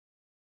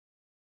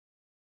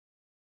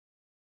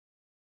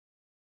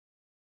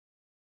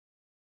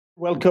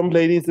Welcome,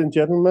 ladies and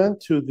gentlemen,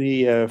 to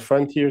the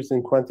Frontiers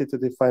in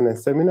Quantitative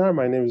Finance seminar.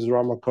 My name is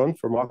Rama Khan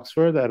from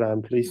Oxford, and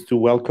I'm pleased to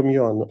welcome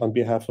you on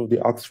behalf of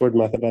the Oxford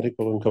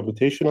Mathematical and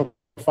Computational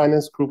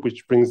Finance Group,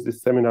 which brings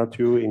this seminar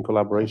to you in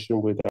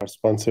collaboration with our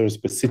sponsors,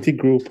 the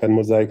Citigroup and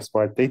Mosaic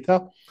Smart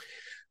Data.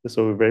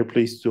 So we're very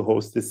pleased to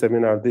host this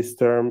seminar this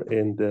term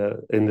in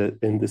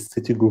the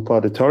Citigroup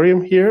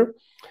auditorium here.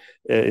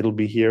 It'll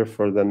be here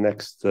for the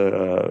next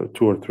 2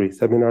 or 3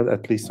 seminars,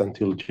 at least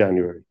until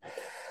January.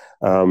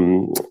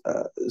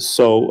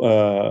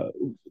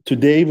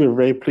 Today we're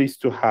very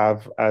pleased to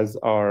have as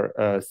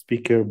our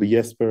speaker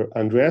Jesper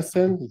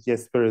Andreasen.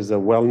 Jesper is a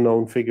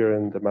well-known figure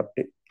in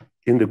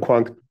the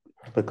quant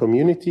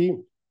community.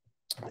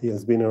 He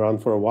has been around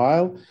for a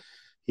while.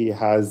 He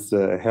has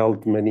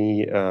held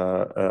many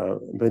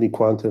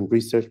quantum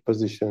research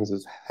positions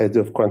as head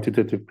of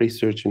quantitative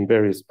research in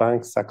various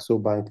banks, Saxo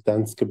Bank,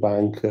 Danske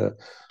Bank.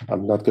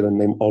 I'm not going to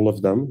name all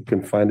of them. You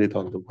can find it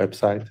on the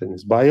website in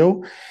his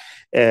bio.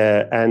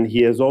 And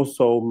he has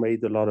also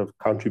made a lot of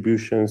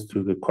contributions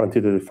to the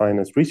quantitative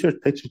finance research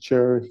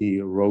literature.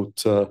 He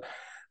wrote a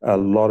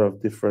lot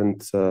of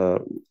different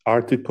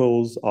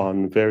articles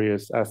on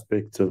various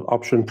aspects of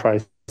option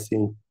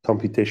pricing,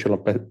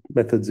 computational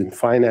methods in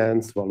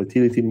finance,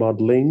 volatility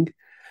modeling.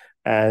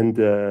 And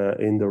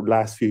in the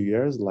last few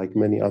years, like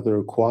many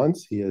other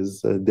quants, he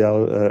has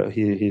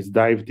he's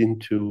dived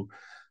into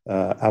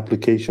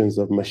applications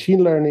of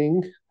machine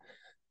learning,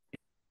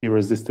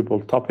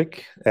 irresistible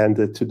topic,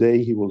 and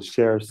today he will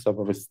share some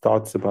of his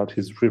thoughts about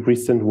his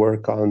recent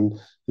work on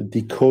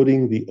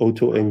decoding the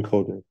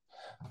auto-encoder.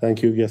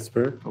 Thank you,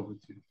 Jesper. Over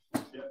to you.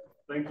 Yeah,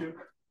 thank you.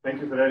 Thank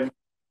you for that.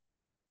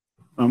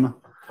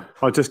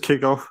 I'll just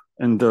kick off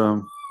and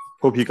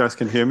hope you guys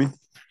can hear me.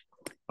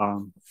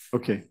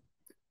 Okay.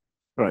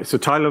 All right, so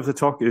title of the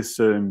talk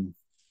is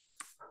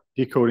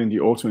Decoding the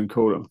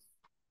Auto-encoder.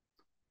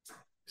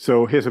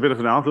 So here's a bit of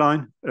an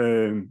outline.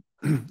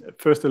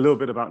 First, a little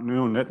bit about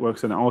neural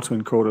networks and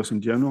autoencoders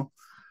in general,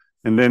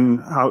 and then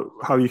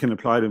how you can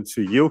apply them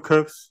to yield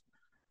curves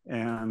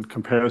and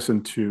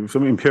comparison to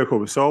some empirical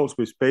results,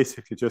 which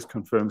basically just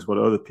confirms what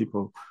other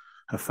people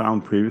have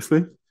found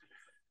previously.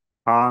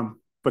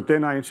 But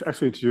then I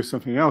actually introduced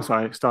something else.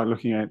 I started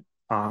looking at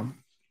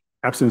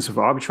absence of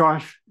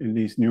arbitrage in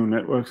these neural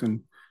networks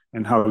and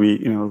how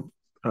we,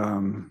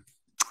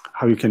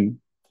 how you can,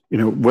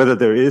 whether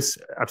there is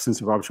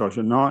absence of arbitrage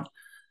or not.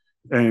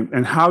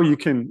 And how you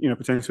can,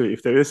 potentially,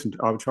 if there isn't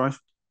arbitrage,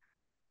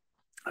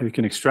 how you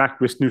can extract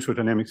risk-neutral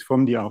dynamics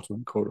from the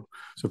autoencoder.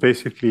 So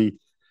basically,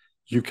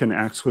 you can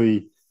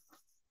actually,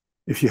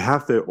 if you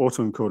have the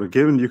autoencoder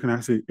given, you can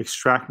actually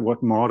extract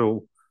what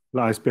model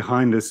lies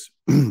behind this.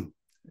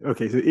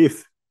 Okay, so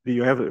if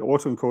you have the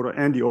autoencoder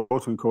and the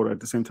autoencoder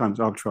at the same time is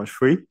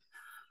arbitrage-free,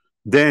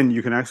 then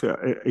you can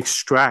actually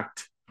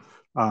extract.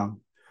 You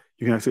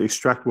can actually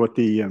extract what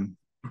the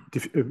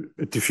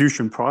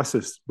diffusion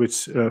process,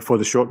 which for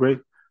the short rate,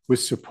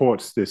 which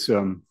supports this, this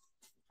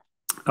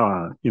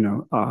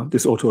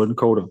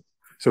autoencoder.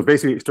 So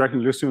basically,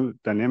 extracting linear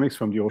dynamics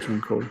from the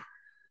autoencoder.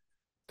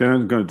 Then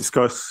I'm going to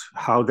discuss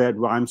how that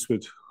rhymes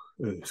with.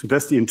 So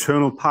that's the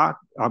internal part,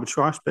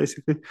 arbitrage,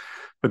 basically.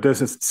 But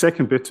there's a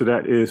second bit to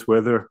that is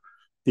whether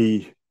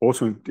the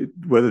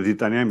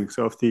dynamics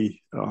of the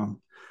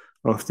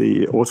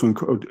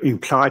autoencoder,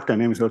 implied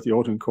dynamics of the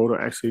autoencoder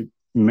actually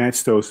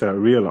match those that are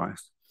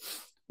realized.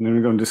 And then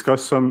we're going to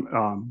discuss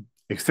some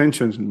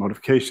extensions and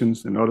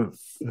modifications and other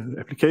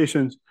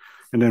applications,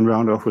 and then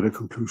round off with a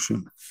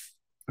conclusion.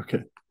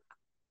 Okay.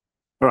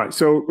 All right,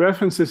 so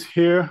references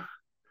here.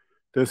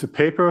 There's a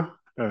paper.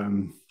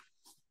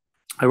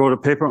 I wrote a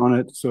paper on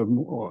it,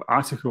 or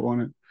article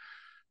on it,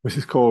 which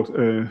is called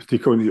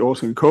Decoding the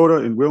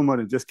Autoencoder in Wilmot.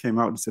 It just came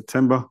out in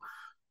September.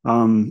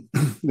 Then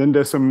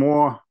there's some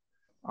more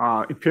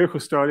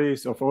empirical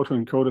studies of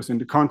autoencoders in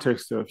the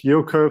context of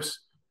yield curves,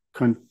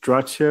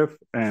 Kondrachev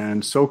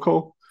and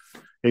Sokol,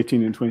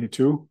 18 and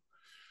 22.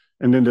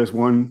 And then there's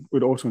one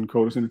with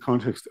autoencoders in the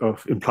context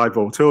of implied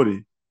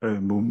volatility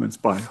movements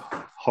by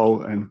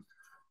Hull and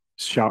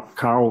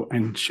Kao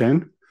and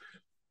Shen.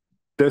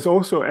 There's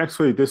also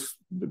actually this,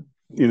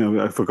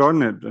 I've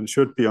forgotten it and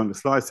should be on the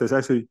slides. There's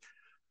actually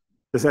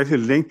a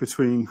link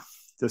between,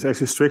 there's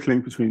actually a strict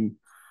link between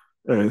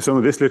some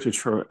of this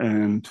literature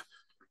and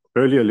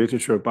earlier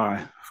literature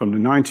from the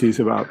 90s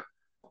about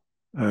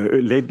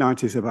late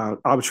 90s about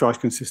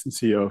arbitrage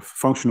consistency of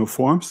functional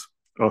forms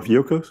of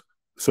yield curves.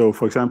 So,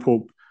 for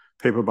example,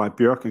 paper by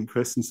Björk and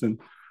Christensen,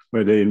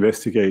 where they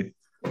investigate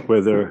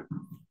whether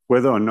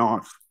or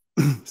not,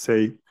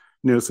 say,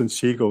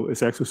 Nielsen-Siegel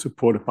is actually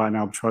supported by an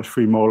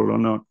arbitrage-free model or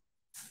not.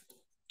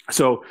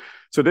 So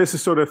this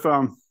is sort of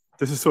the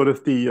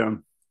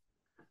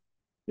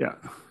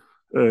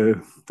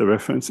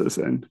references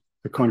and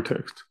the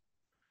context.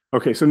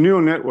 Okay, so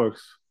neural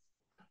networks.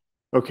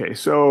 Okay,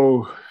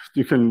 so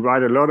you can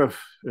write a lot of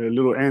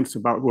little ants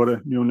about what a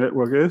neural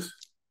network is,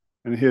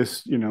 and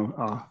here's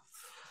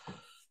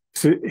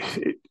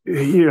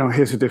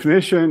here's a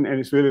definition, and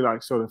it's really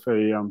like sort of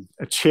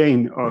a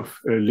chain of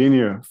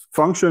linear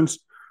functions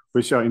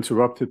which are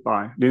interrupted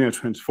by linear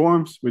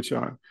transforms, which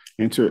are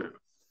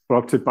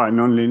interrupted by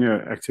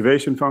nonlinear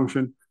activation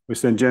function,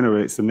 which then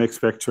generates the next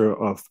vector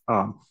of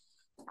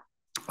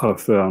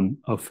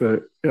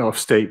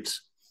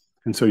states.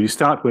 And so you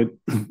start with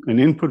an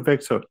input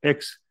vector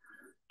x,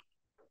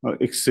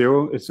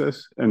 x0 it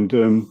says, and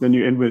then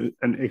you end with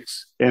an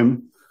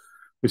xm,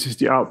 which is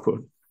the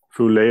output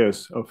through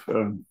layers of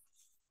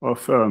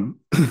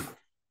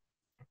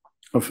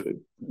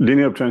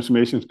linear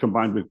transformations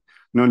combined with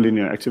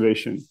nonlinear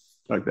activation,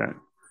 like that.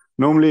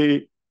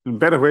 Normally, a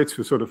better way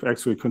to sort of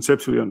actually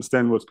conceptually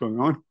understand what's going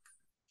on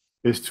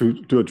is to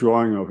do a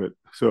drawing of it.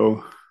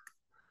 So,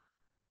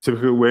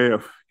 typical way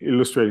of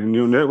illustrating a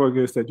neural network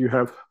is that you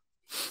have,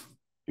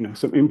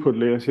 some input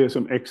layers here,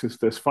 some x's.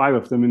 There's 5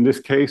 of them. In this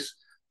case,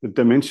 the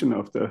dimension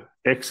of the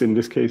x in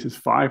this case is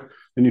 5.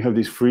 Then you have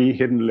these 3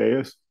 hidden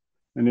layers,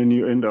 and then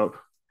you end up.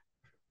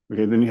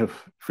 Then you have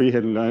 3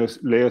 hidden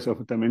layers of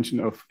a dimension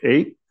of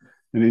 8,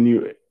 and then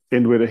you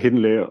end with a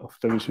hidden layer of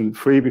dimension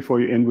 3 before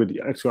you end with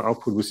the actual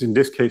output, which in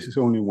this case is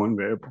only 1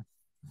 variable.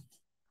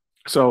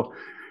 So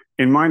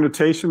in my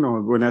notation,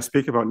 or when I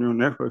speak about neural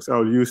networks,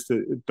 I'll use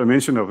the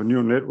dimension of a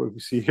neural network we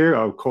see here.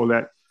 I'll call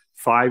that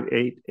 5,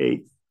 8,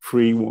 8,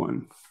 3,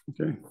 1.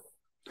 Okay.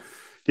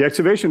 The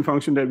activation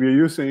function that we're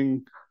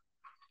using,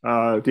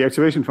 the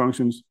activation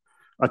functions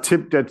are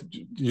that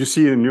you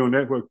see in neural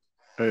network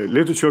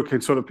literature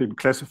can sort of be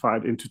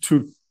classified into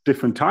 2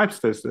 different types.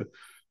 There's the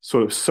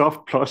sort of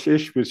soft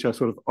plush-ish, which are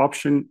sort of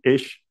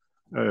option-ish,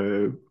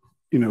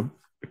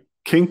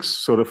 kinks,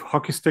 sort of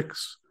hockey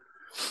sticks.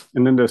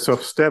 And then there's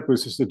soft step,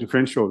 which is the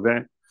differential of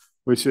that,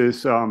 which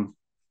is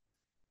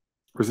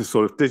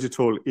sort of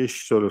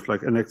digital-ish, sort of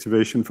like an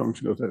activation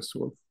function of that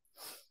sort.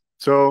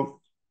 So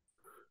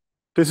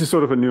this is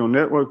sort of a neural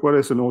network. What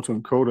is an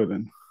autoencoder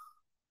then?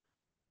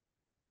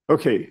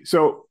 Okay,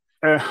 so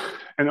an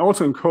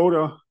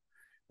autoencoder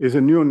is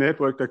a neural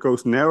network that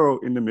goes narrow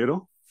in the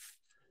middle,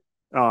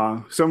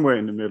 somewhere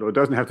in the middle. It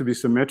doesn't have to be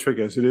symmetric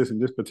as it is in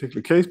this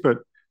particular case, but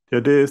the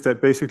idea is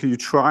that basically you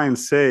try and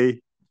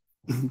say,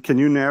 can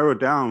you narrow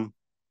down?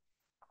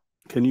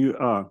 Can you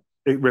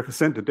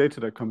represent the data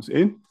that comes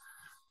in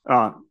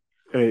a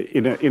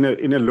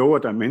lower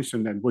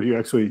dimension than what you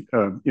actually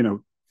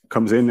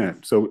comes in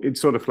at? So it's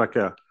sort of like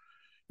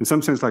in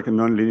some sense, like a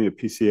nonlinear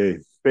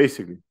PCA,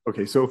 basically.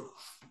 Okay, so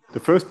the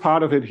first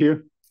part of it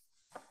here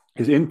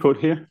is input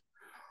here.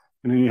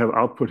 And then you have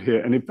output here,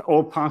 and it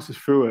all passes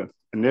through a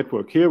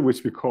network here,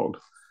 which we called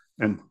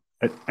an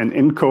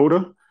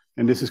encoder,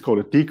 and this is called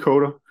a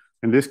decoder.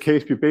 In this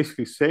case, we're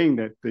basically saying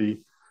that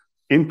the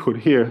input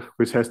here,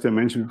 which has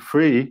dimension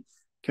 3,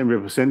 can be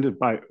represented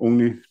by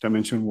only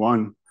dimension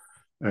 1,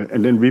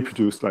 and then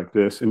reproduced like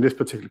this. In this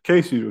particular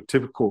case, you do a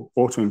typical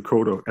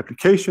autoencoder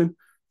application.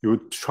 You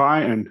would try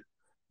and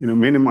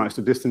minimize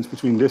the distance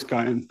between this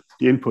guy and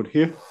the input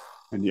here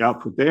and the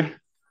output there,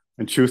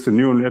 and choose the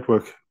neural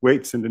network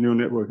weights in the neural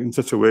network in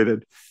such a way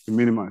that you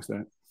minimize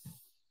that.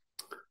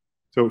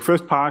 So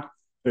first part,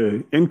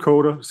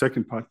 encoder,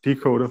 second part,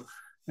 decoder,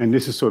 and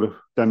this is sort of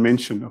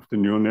dimension of the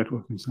neural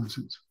network in some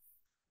sense.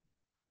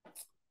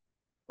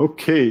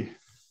 Okay.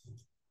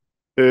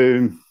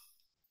 And,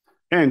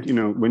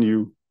 when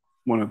you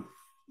want to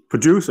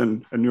produce a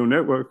neural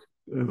network,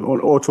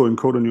 or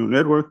autoencoder neural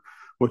network,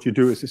 what you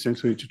do is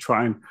essentially to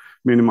try and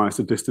minimize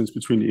the distance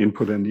between the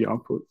input and the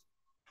output.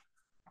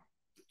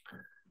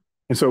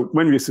 And so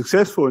when we're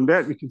successful in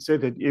that, we can say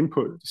that the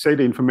input, say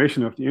the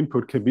information of the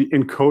input can be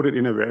encoded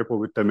in a variable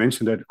with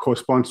dimension that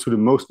corresponds to the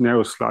most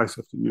narrow slice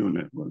of the neural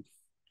network.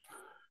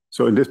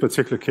 So in this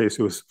particular case,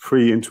 it was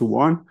 3 into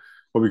 1.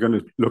 What we're going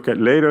to look at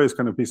later is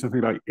going to be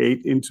something like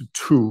 8 into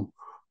 2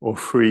 or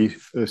 3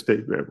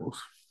 state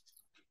variables.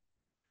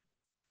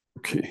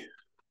 Okay.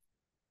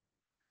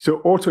 So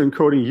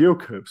autoencoding yield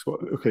curves. Well,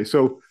 okay,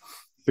 so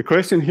the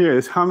question here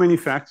is how many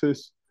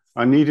factors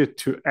are needed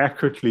to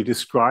accurately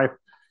describe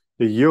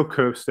the yield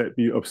curves that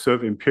we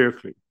observe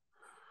empirically?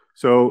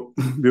 So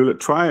we'll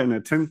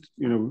attempt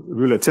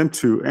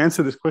to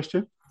answer this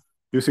question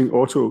using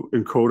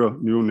autoencoder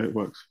neural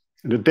networks.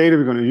 And the data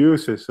we're going to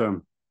use is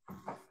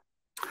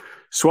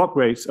swap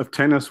rates of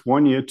tenors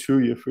 1 year,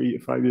 2 year, 3 year,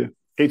 5 year,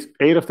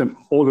 8 of them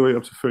all the way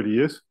up to 30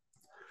 years.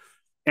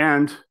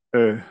 And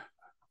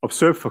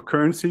observed for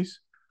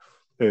currencies,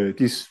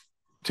 these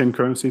 10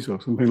 currencies or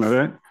something like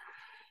that.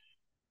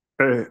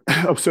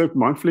 Observed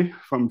monthly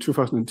from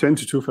 2010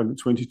 to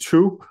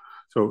 2022,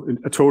 so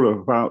a total of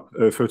about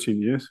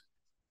 13 years.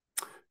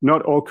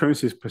 Not all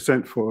currencies are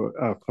present for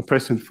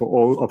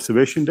all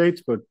observation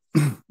dates, but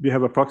we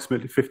have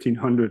approximately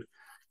 1,500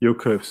 yield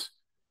curves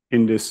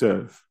in this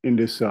data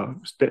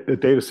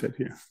set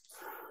here.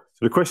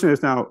 So the question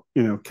is now,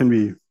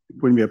 when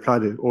we apply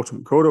the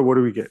autoencoder, what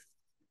do we get?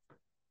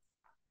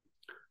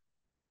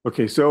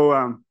 Okay,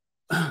 so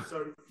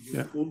sorry,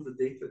 you pull the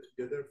data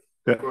together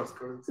across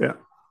currencies? Yeah.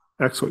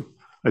 Actually,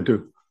 I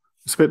do.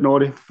 It's a bit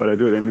naughty, but I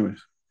do it anyways.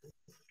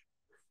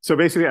 So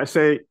basically, I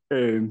say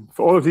for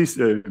all of these,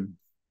 it's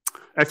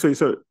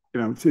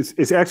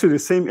actually the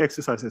same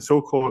exercise as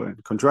so-called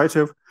and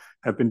Quantitative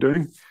have been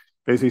doing.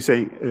 basically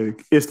saying,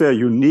 is there a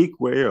unique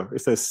way, or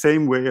is there the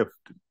same way of,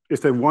 is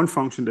there one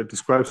function that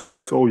describes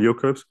all yield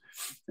curves?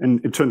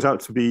 And it turns out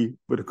to be,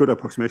 with a good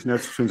approximation,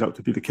 that turns out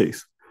to be the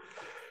case.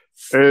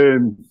 At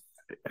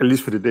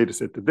least for the data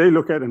set that they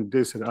look at and the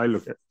data set I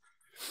look at.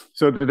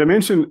 So the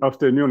dimension of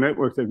the neural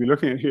network that we're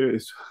looking at here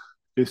is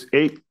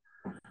 8.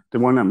 The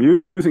one I'm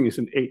using is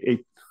an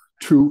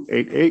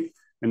 88288,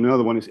 and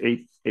another one is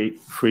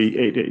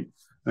 88388.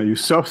 I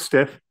use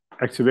self-step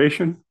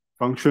activation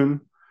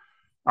function.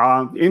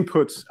 The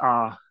inputs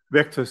are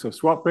vectors of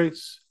swap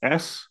rates,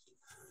 S,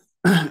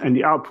 and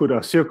the output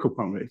are zero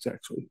coupon rates,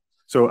 actually.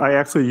 So I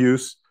actually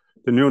use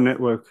the neural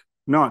network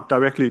not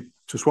directly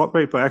to swap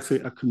rate, but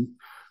actually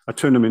I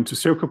turn them into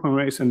zero coupon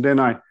rates, and then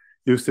I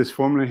use this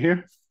formula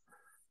here.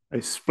 I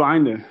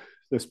spline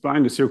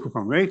the zero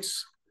coupon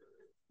rates,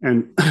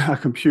 and I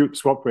compute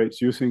swap rates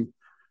using,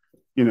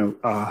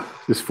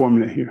 this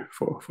formula here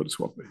for the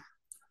swap rate.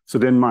 So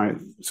then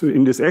so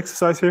in this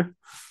exercise here,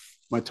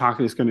 my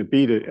target is going to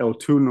be the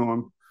L2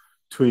 norm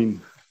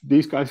between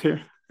these guys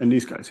here and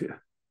these guys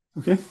here,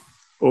 okay?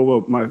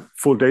 Over my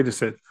full data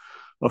set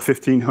of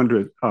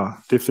 1,500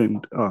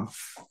 different,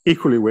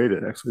 equally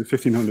weighted, actually,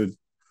 1,500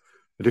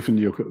 different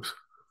yield curves.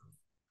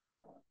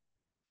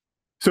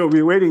 So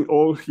we're weighting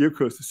all yield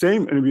curves the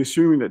same, and we're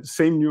assuming that the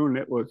same neural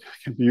network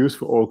can be used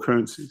for all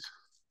currencies.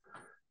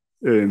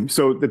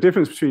 So the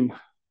difference between,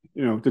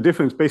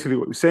 basically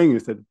what we're saying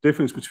is that the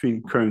difference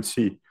between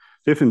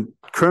different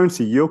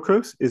currency yield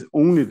curves is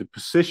only the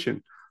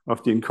position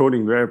of the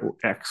encoding variable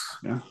X.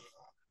 Yeah?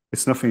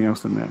 It's nothing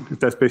else than that.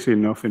 That's basically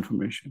enough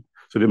information.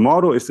 So the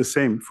model is the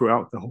same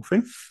throughout the whole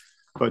thing,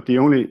 but the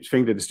only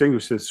thing that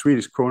distinguishes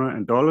Swedish krona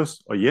and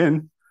dollars or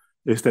yen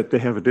is that they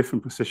have a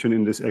different position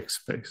in this X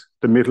space,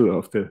 the middle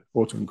of the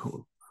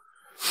autoencoder.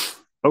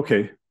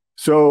 Okay,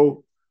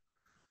 so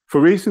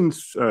for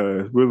reasons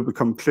will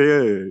become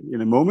clear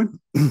in a moment,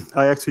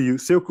 I actually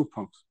use zero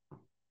coupons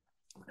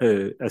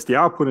as the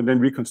output, and then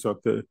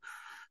reconstruct the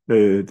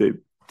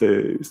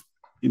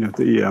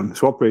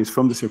swap rates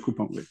from the zero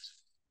coupon rates.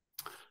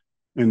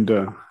 And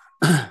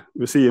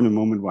we'll see in a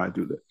moment why I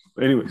do that.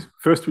 But anyways,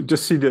 first we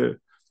just see the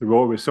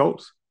raw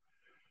results.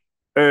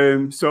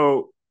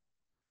 So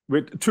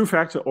with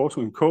two-factor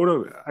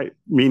autoencoder,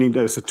 meaning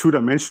there's a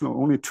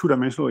only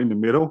two-dimensional in the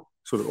middle,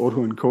 so the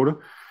autoencoder.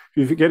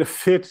 If you get a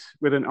fit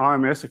with an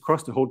RMS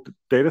across the whole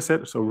data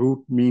set, so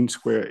root mean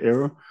square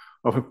error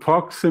of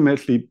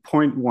approximately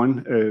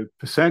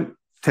 0.1%,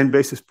 10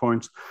 basis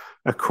points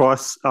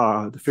across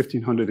the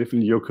 1,500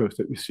 different yield curves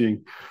that we're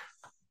seeing.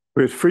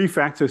 With three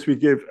factors, we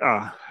get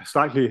a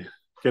slightly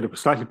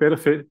better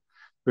fit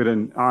with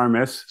an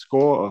RMS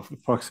score of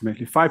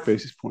approximately 5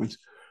 basis points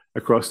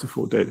across the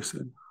full data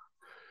set.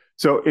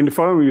 So in the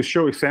following, we will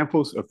show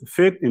examples of the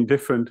fit in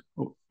different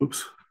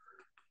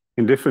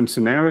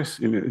scenarios,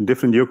 in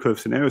different yield curve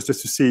scenarios,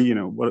 just to see,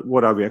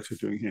 what are we actually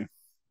doing here.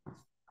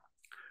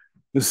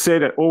 Let's say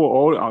that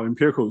overall, our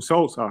empirical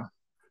results are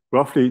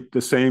roughly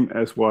the same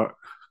as what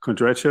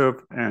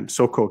Kondrachev and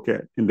Sokol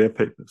get in their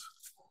papers.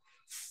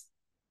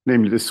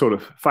 Namely, this sort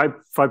of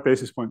 5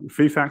 basis points with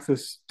 3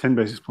 factors, 10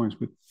 basis points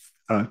with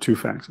 2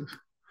 factors.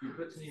 Do you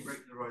put any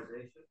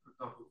regularization, for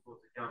example, for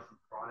the Gaussian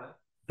prior?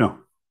 No.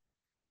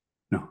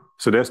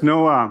 So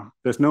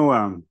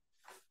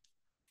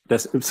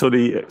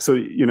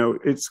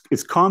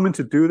it's common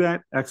to do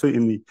that actually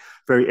in the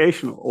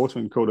variational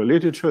autoencoder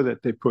literature,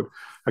 that they put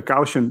a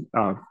Gaussian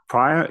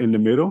prior in the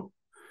middle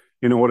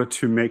in order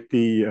to make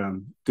the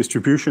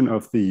distribution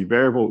of the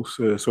variables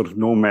sort of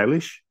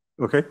normalish,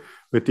 okay,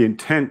 with the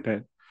intent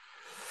that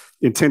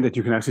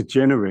you can actually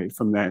generate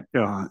from that,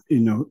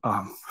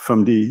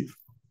 from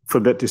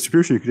that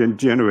distribution, you can then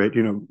generate,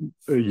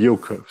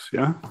 yield curves,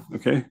 yeah,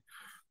 okay,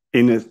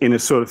 in a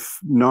sort of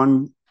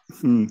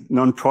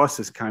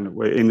non-process kind of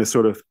way, in a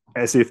sort of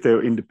as if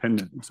they're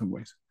independent in some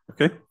ways,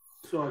 okay.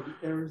 So are the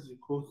errors you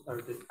quote, are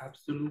the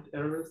absolute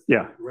errors?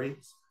 Yeah.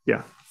 Rates?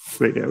 Yeah,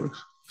 rate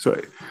errors. So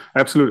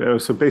absolute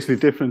errors. So basically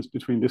difference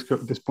between this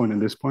point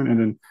and this point,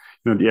 and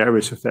then the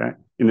average of that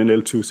in an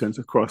L2 sense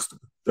across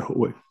the whole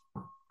way.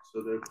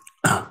 So they're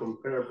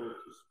comparable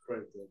to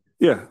spread.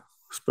 Yeah,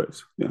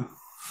 spreads. Yeah.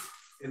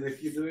 And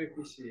if you do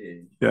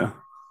APC, yeah,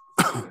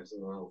 as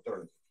an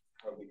alternative,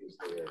 how big is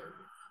the error?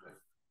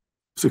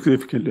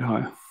 Significantly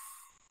higher.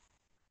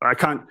 I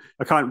can't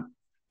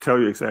tell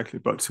you exactly,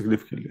 but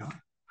significantly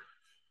higher.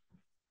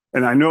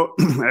 And I know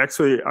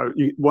actually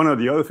one of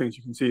the other things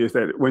you can see is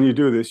that when you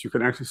do this, you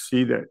can actually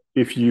see that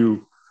if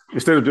you,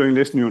 instead of doing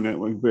this neural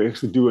network, we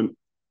actually do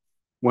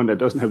one that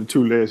doesn't have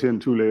 2 layers here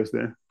and 2 layers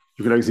there,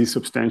 you can actually see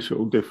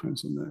substantial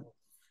difference in that.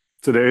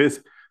 So there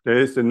is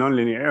the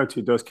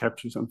nonlinearity does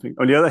capture something.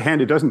 On the other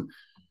hand,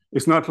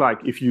 it's not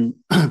like if you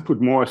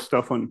put more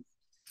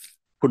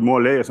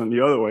layers on the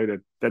other way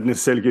that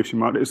necessarily gives you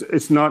more.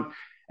 It's not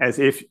as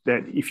if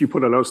that if you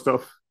put a lot of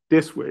stuff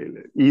this way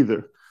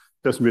either,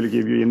 doesn't really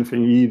give you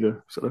anything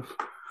either.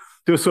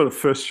 This sort of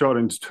first shot,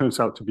 and it turns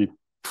out to be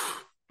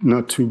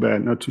not too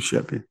bad, not too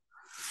shabby.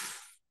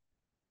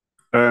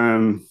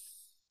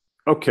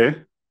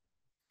 Okay.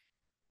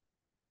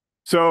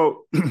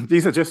 So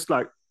these are just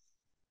like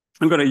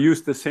I'm going to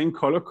use the same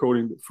color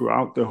coding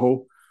throughout the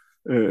whole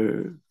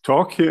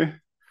talk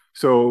here.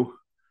 So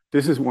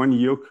this is one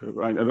yield curve,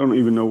 right? I don't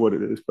even know what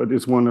it is, but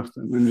it's one of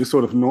them. And this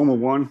sort of normal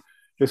one,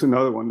 here's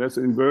another one, that's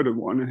an inverted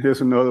one. And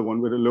here's another one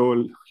with a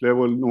lower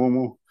level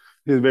normal.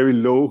 Here's a very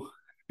low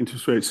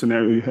interest rate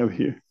scenario you have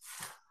here.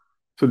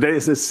 So that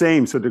is the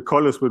same. So the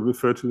colors would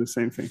refer to the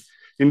same thing.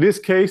 In this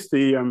case,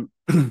 the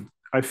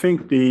I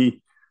think the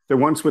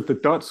ones with the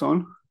dots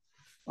on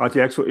are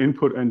the actual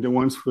input, and the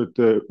ones with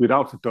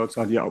without the dots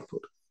are the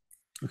output.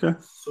 Okay.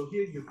 So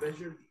here you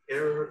measure the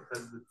error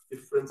and the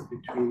difference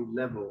between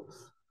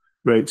levels.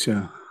 Right.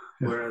 Yeah.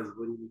 Whereas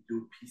when you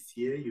do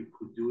PCA, you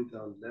could do it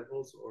on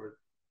levels or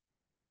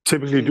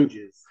typically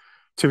changes.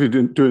 Do it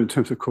in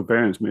terms of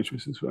covariance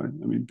matrices, right?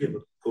 I mean, yeah,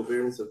 but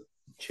covariance of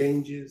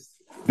changes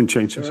and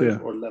changes, yeah,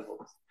 or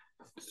levels.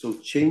 So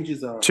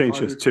changes are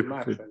changes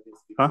typically. To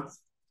match,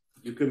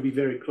 you can be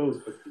very close,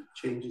 but the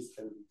changes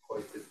can be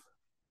quite different.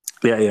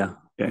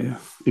 Yeah,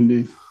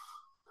 indeed.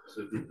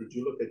 So did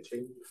you look at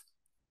changes?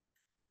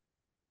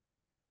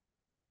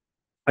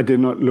 I did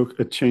not look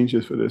at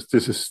changes for this.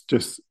 This is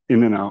just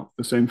in and out,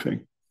 the same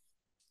thing.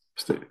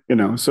 You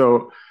know,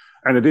 so,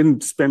 and I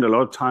didn't spend a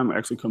lot of time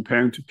actually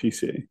comparing to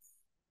PCA.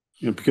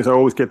 You know, because I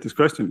always get this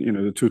question, you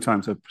know, the 2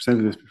 times I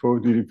presented this before,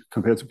 did you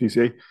compare to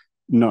PCA?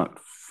 Not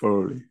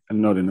thoroughly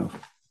and not enough.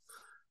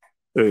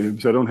 So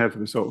I don't have the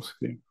results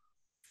here.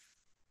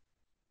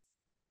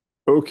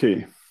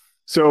 Okay,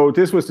 so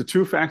this was the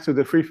 2 factor,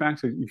 the 3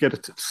 factor, you get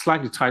a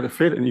slightly tighter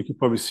fit, and you can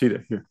probably see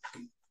that here.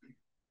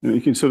 You know,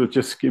 you can sort of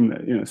just skim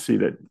that, you know, see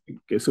that it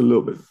gets a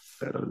little bit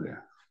better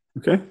there.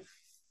 Okay.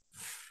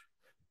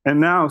 And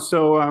now,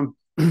 so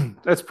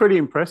that's pretty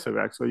impressive,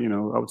 actually, you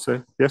know, I would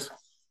say. Yes?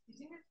 You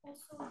think that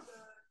also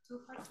the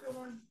 2-factor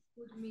one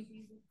would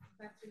maybe be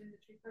better than the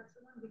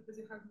 3-factor one because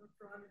you have more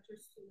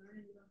parameters to learn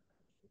and you don't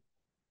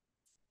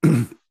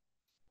have to.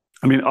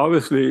 I mean,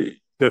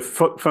 obviously,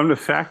 from the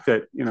fact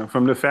that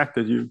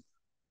you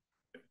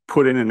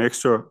put in an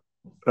extra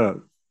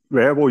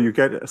variable, you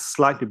get a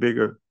slightly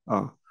bigger,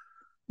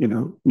 you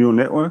know, neural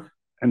network,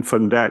 and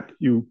from that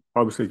you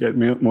obviously get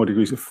more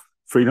degrees of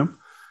freedom,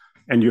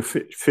 and your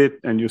fit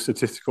and your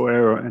statistical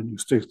error and your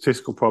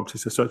statistical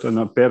properties as such are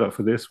not better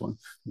for this one.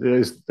 There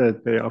is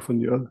that they are from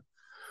the other.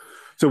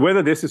 So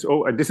whether this is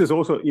this is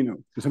also, you know,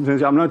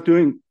 sometimes I'm not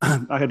doing,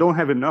 I don't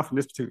have enough in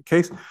this particular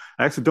case.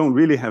 I actually don't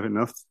really have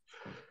enough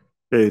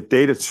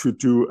data to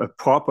do a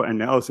proper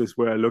analysis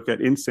where I look at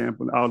in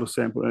sample, out of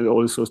sample, and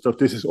all this sort of stuff.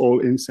 This is all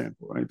in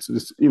sample, right? So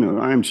this, you know,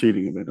 I am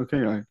cheating a bit.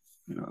 Okay,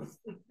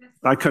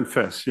 I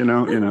confess, you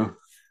know,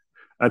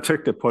 I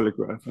checked the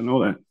polygraph and all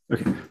that.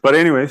 Okay, but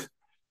anyways,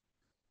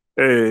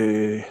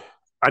 I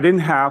didn't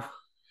have,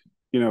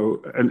 you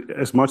know,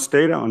 as much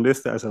data on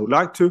this as I would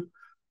like to.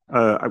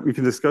 We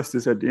can discuss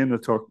this at the end of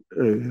the talk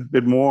a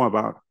bit more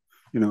about,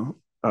 you know,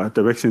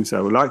 directions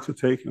I would like to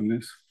take on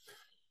this,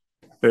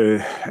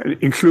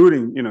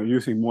 including, you know,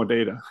 using more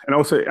data. And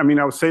also, I mean,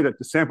 I would say that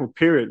the sample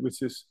period,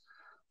 which is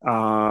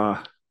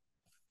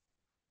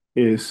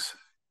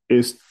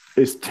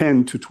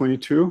 10 to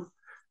 22,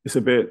 is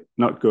a bit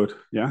not good.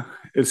 Yeah,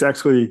 it's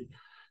actually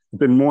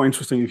been more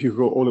interesting if you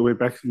go all the way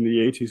back in the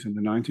 80s and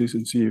the 90s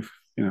and see if,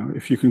 you know,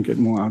 if you can get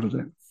more out of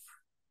that.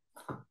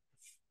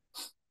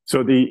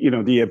 So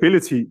the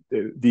ability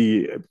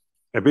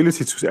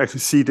to actually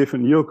see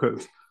different yield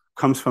curves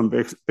comes from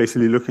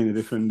basically looking at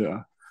different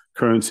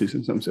currencies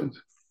in some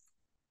sense.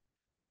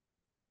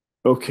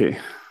 Okay,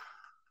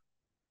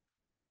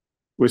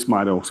 which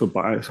might also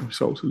bias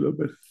results a little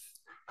bit.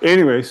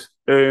 Anyways,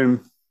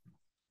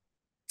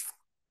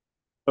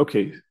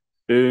 okay,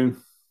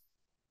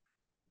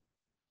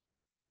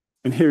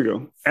 and here we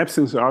go,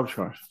 absence of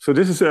arbitrage. So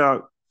this is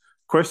a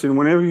question,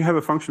 whenever you have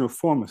a functional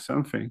form of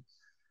something,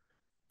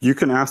 you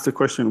can ask the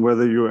question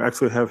whether you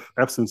actually have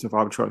absence of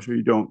arbitrage or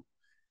you don't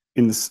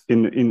in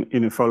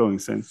the following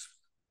sense,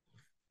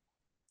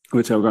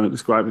 which I'm going to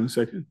describe in a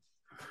second.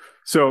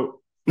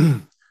 So,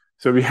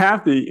 so we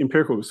have the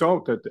empirical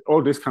result that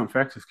all discount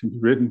factors can be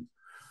written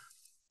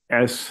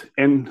as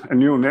in a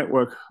neural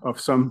network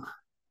of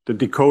the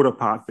decoder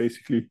part,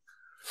 basically,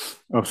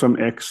 of some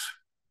x,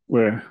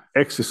 where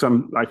x is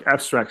some like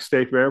abstract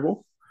state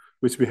variable,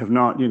 which we have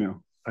not, you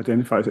know,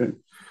 identified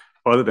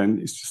other than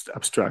it's just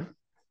abstract.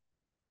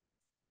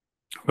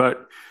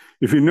 But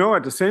if you know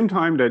at the same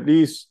time that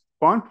these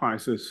bond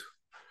prices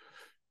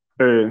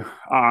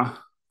are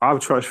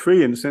arbitrage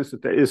free in the sense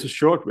that there is a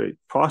short rate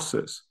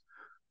process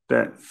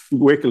that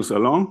wiggles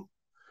along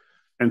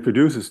and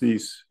produces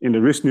these in the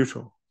risk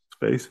neutral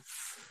space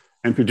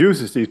and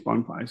produces these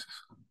bond prices,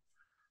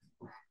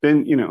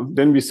 then, you know,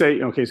 then we say,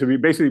 okay, so we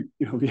basically,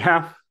 you know, we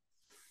have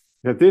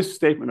this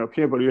statement up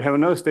here, but you have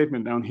another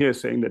statement down here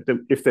saying that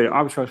if they're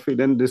arbitrage free,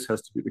 then this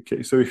has to be the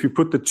case. So if you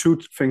put the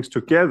 2 things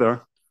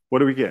together, what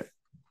do we get?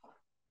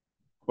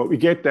 Well, we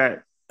get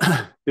that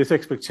this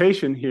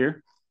expectation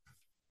here,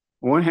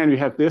 on one hand, we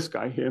have this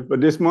guy here, but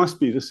this must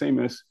be the same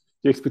as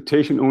the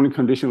expectation only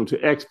conditional to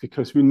x,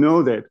 because we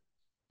know that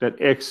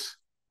x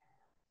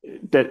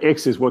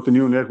is what the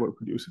neural network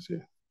produces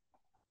here.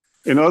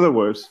 In other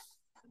words,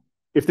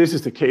 if this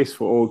is the case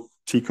for all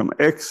t comma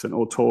x and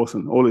all tors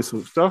and all this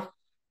sort of stuff,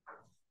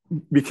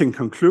 we can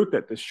conclude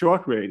that the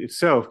short rate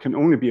itself can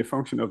only be a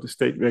function of the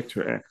state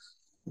vector x.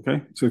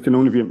 Okay, so it can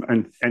only be,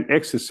 and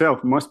x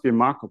itself must be a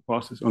Markov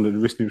process under the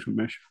risk neutral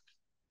measure.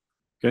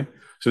 Okay,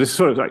 so this is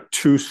sort of like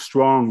two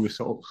strong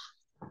results.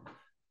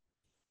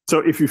 So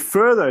if you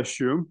further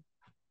assume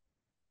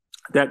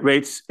that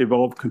rates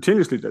evolve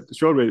continuously, that the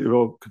short rate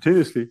evolve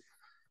continuously,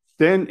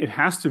 then it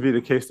has to be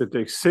the case that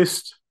they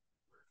exist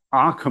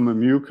r comma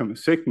mu comma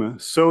sigma,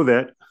 so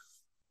that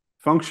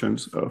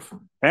functions of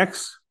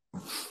x.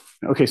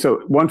 Okay, so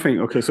one thing,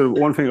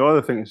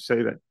 other thing is to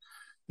say that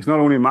it's not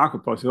only a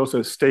Markov process, it's also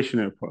a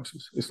stationary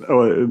process. It's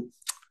time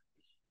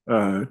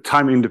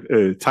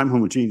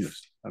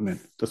homogeneous.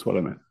 That's what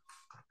I meant.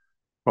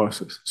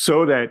 Process.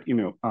 So that,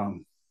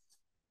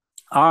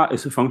 r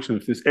is a function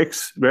of this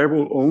x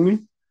variable only,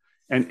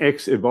 and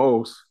x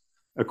evolves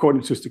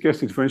according to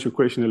stochastic differential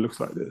equation. It looks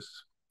like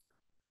this.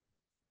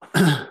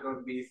 It's going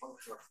to be a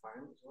function of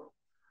time as well?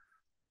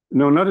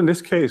 No, not in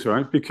this case,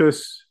 right?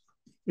 Because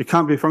it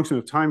can't be a function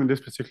of time in this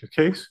particular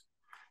case,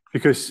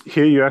 because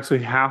here you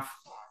actually have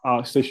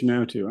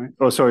stationarity, right?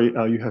 Oh, sorry,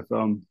 you have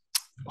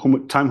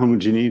time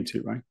homogeneity,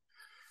 right?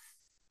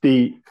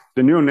 The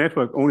neural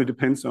network only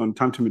depends on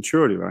time to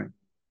maturity, right?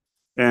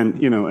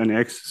 And and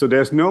x. So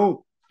there's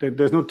no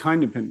time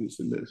dependence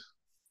in this.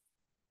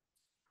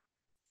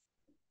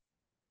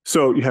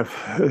 So you have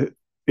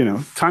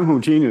time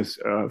homogeneous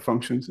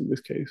functions in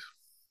this case.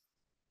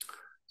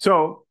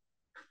 So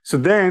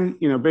then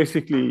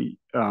basically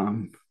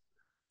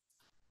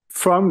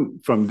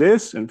from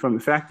this and from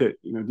the fact that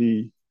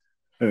the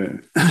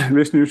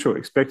risk neutral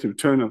expected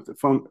return of the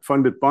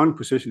funded bond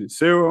position is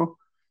 0,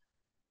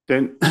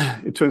 then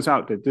it turns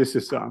out that this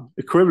is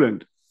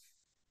equivalent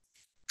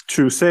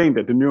to saying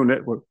that the neural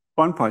network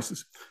bond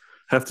prices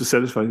have to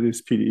satisfy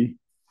this PDE.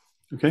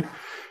 Okay,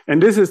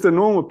 and this is the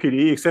normal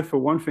PDE, except for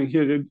one thing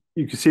here.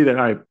 You can see that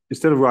I,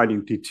 instead of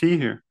writing dt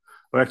here,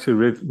 I've actually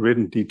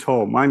written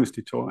dtor minus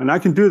dtor, and I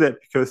can do that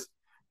because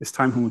it's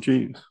time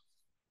homogeneous.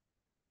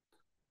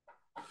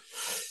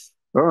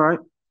 All right,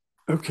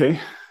 okay,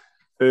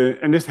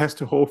 and this has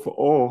to hold for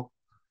all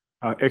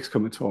x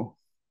comma tor.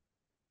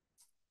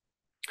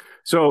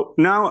 So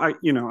now I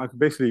could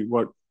basically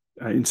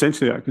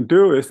essentially I can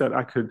do is that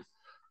I could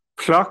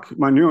plug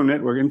my neural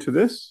network into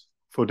this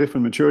for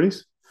different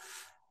maturities,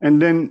 and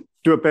then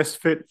do a best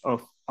fit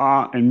of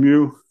r and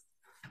mu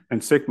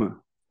and sigma,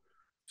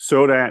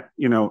 so that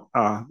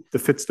the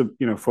fits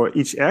for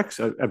each x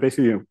I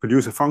basically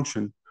produce a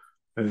function,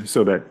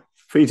 so that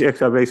for each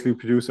x I basically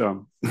produce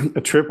a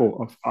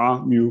triple of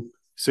r mu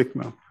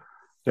sigma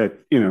that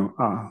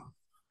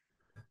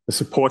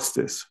supports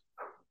this.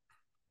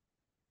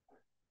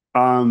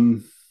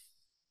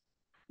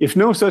 If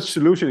no such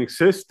solution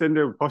exists, then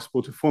it is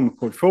possible to form a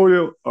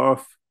portfolio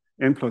of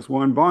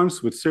n+1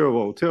 bonds with 0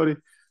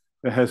 volatility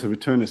that has a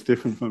return that's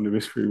different from the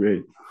risk-free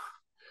rate.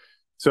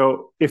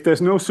 So if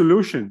there's no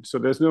solution, so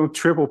there's no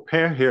triple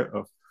pair here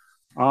of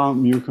r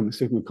mu comma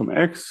sigma comma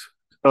x,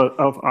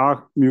 of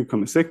r mu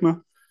comma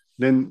sigma,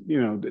 then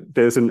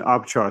there's an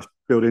arbitrage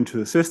built into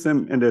the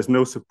system, and there's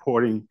no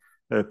supporting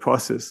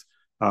process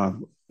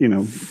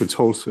which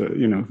holds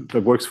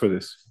that works for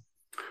this.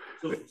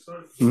 So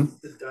sorry,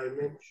 the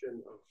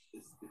dimension of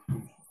this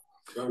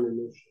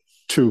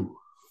diffusion?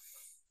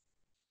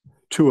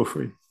 2 or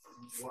 3.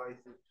 Why is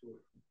it 2?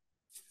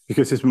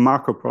 Because it's a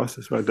Markov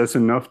process, right? That's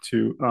enough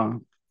to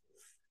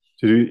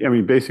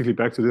do. Basically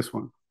back to this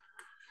one.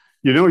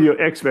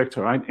 Your x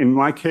vector, right? In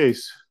my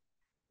case,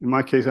 I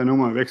know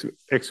my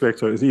x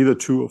vector is either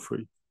 2 or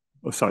 3,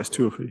 or size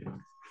 2 or 3.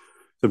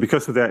 So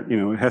because of that,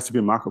 it has to be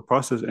a Markov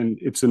process, and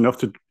it's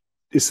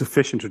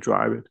sufficient to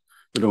drive it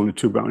with only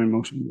 2 boundary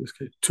motions in this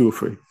case, 2 or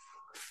 3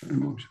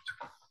 motions.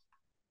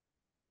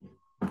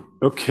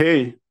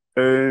 Okay.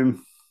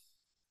 On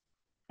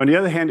the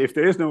other hand, if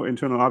there is no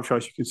internal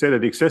arbitrage, you can say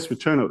that the excess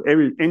return of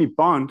any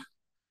bond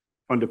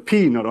on the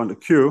P, not on the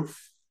Q,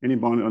 any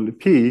bond on the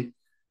P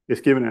is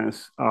given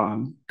as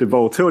the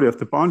volatility of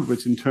the bond,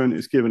 which in turn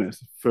is given as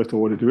the first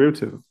order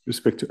derivative with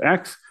respect to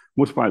x,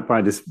 multiplied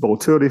by this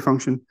volatility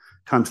function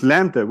times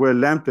lambda, where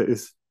lambda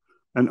is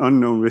an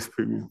unknown risk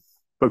premium.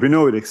 But we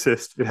know it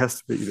exists. It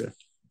has to be there.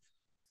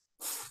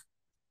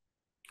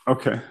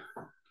 Okay.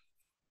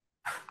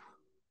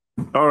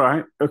 All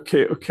right.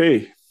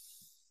 Okay.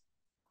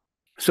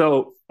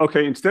 So,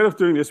 instead of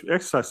doing this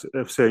exercise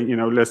of saying,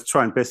 let's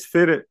try and best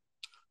fit it,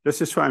 let's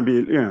just try and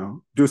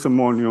do some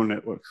more neural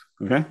networks.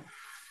 Okay.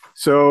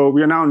 So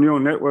we are now neural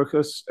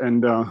networkers,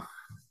 and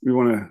we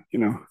want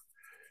to,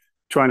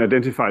 try and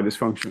identify this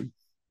function.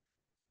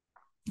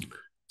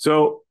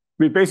 So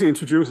we basically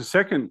introduce a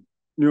second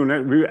neural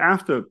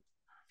network.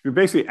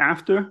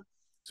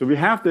 So we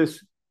have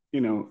this,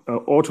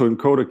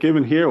 auto-encoder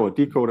given here, or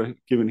decoder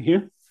given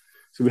here.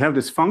 So we have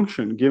this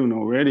function given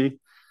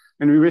already,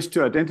 and we wish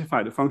to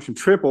identify the function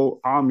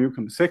triple r mu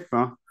comma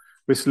sigma,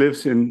 which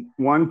lives in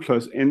 1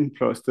 plus n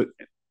plus the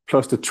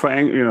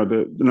triangle,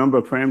 the number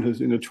of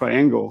parameters in the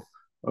triangle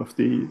of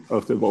the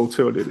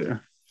volatility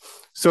there.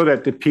 so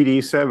that the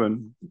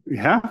PD7 we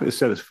have is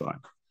satisfied.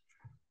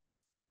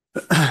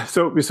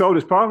 So we solve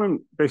this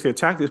problem, basically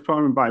attack this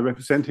problem by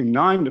representing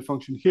 9, the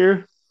function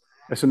here,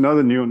 as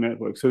another neural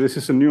network. So this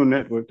is a neural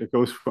network that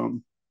goes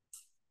from,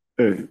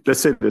 let's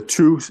say the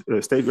two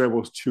state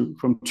variables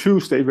from 2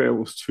 state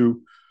variables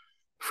to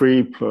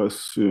 3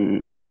 plus,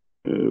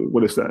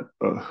 what is that?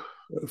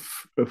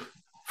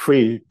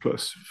 3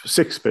 plus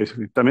 6,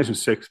 basically, dimension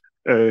 6.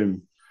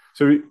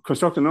 So we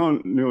construct a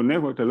neural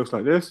network that looks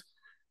like this,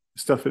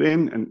 stuff it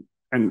in,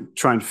 and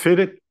try and fit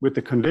it with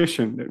the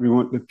condition that we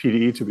want the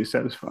PDE to be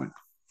satisfied.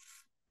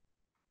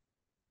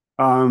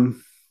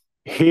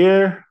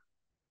 Here,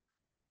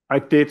 I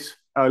did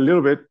a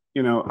little bit,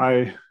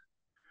 I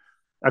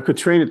could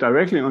train it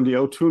directly on the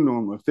O2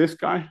 norm of this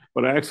guy,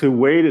 but I actually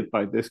weighted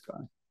by this guy.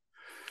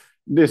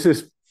 This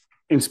is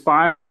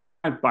inspired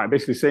by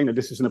basically saying that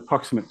this is an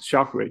approximate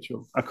Sharpe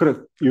ratio. I could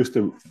have used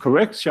the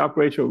correct Sharpe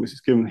ratio, which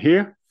is given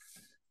here,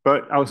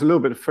 but I was a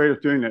little bit afraid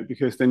of doing that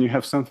because then you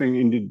have something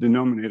in the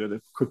denominator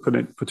that could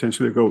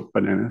potentially go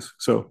bananas.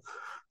 So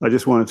I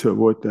just wanted to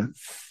avoid that.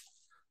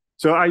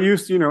 So I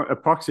used, a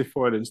proxy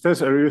for it.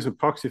 Instead, I used a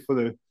proxy for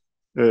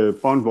the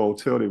bond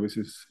volatility, which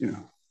is,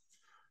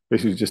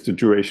 basically just the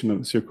duration of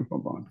the circular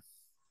bond.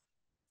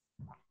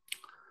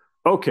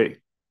 Okay,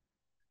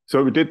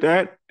 so we did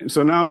that.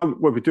 So now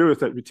what we do is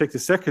that we take the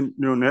second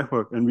neural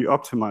network and we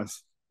optimize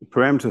the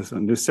parameters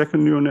on this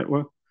second neural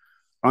network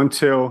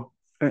until,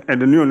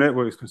 and the neural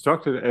network is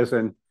constructed as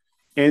an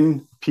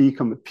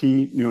NP,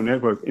 P neural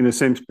network in the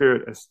same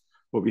spirit as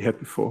what we had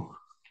before.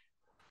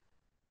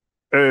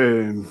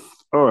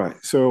 All right,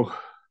 so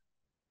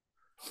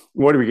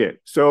what do we get?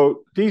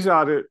 So these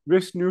are the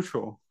risk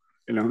neutral,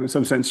 in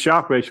some sense,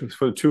 Sharpe ratios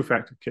for the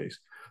two-factor case.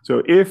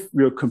 So if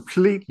we're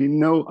completely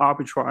no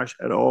arbitrage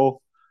at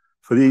all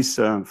for these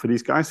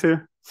guys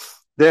here,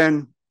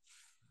 then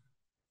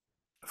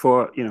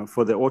for the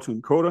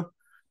autoencoder,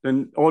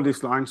 then all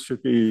these lines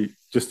should be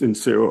just in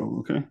 0,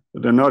 okay?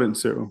 But they're not in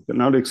 0. They're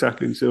not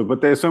exactly in 0,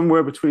 but they're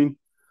somewhere between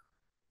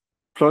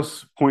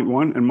plus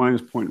 0.1 and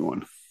minus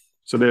 0.1.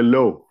 So they're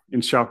low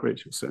in Sharpe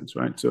ratio sense,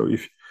 right? So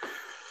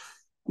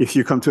if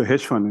you come to a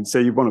hedge fund and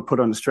say you want to put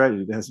on a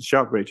strategy that has a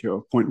Sharpe ratio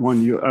of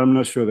 0.1, I'm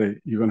not sure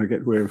that you're going to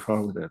get very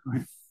far with that,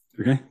 right?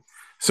 Okay,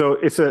 so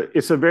it's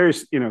a very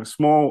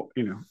small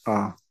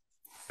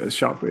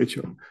Sharpe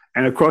ratio,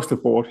 and across the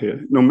board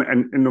here, no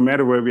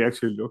matter where we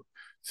actually look,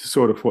 it's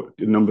sort of what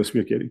the numbers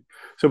we're getting.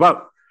 So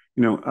about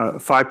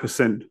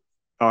 5%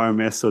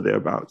 RMS or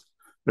thereabouts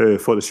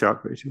for the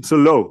Sharpe ratio, so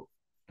low.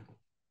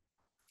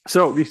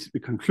 So we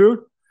conclude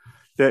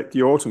that the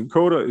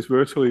autoencoder is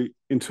virtually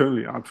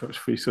internally arbitrage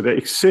free. So there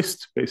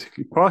exists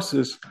basically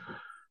processes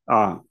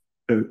a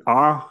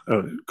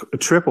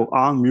triple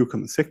R mu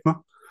comma sigma,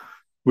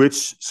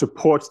 which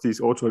supports these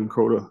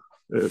autoencoder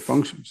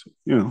functions,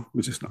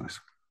 which is nice.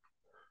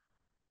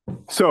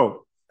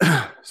 So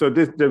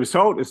the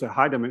result is a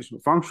high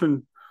dimensional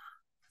function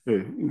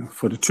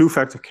for the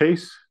two-factor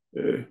case,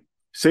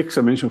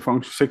 6-dimensional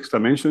function, 6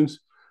 dimensions,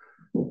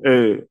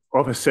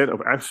 of a set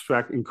of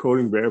abstract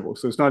encoding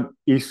variables. So it's not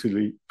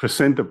easily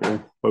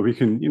presentable, but we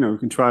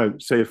can try to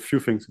say a few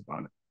things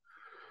about it.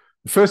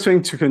 The first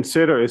thing to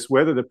consider is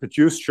whether the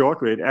produced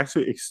short rate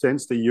actually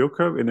extends the yield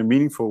curve in a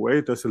meaningful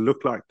way. Does it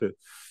look like the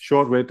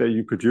short rate that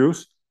you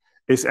produce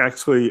is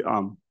actually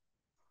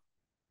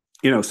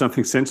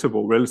something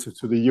sensible relative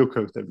to the yield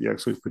curve that we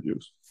actually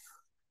produce?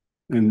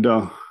 And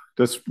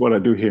that's what I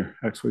do here,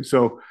 actually.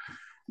 So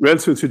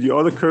relative to the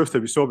other curves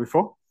that we saw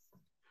before,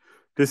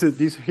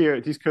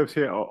 these curves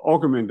here are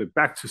augmented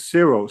back to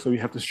 0, so we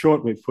have the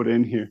short rate put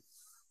in here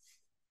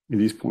in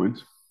these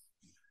points.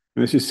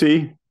 And as you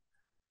see,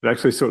 it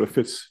actually sort of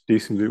fits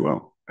decently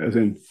well, as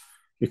in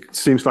it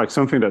seems like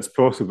something that's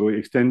plausibly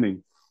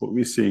extending what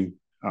we're seeing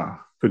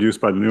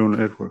produced by the neural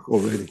network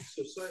already.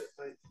 So sorry,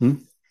 I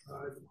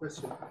have a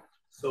question.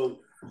 So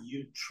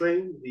you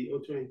train the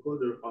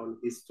autoencoder on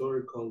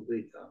historical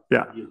data.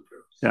 Yeah. Yield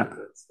curves. Yeah. So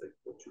that's like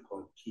what you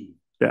call key.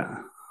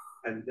 Yeah.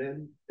 And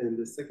then in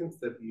the second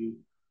step, you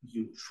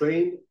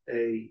train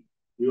a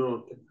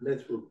neural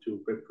network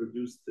to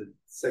reproduce the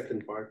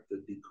second part,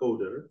 the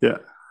decoder. Yeah.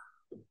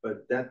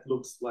 But that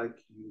looks like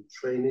you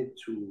train it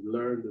to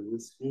learn the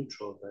risk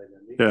neutral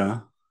dynamics. Yeah.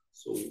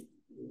 So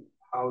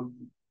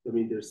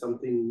there's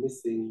something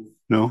missing.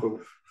 No.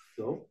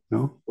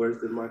 No? Where's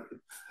the market?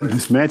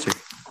 It's magic.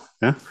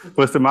 Yeah.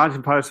 What's the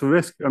margin price of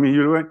risk? I mean,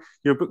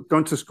 you're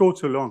going to school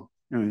too long.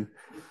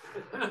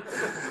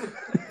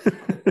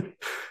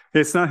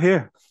 It's not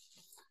here,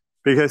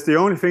 because the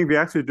only thing we're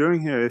actually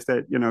doing here is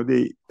that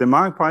the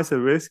market price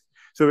of risk.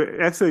 So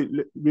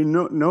we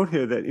note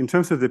here that in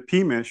terms of the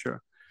P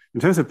measure,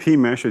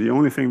 the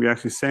only thing we're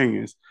actually saying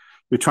is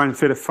we're trying to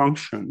fit a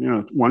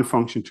function, one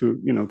function to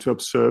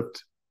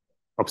observed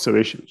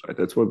observations, right?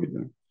 That's what we're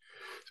doing.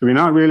 So we're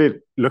not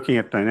really looking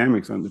at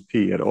dynamics on the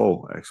P at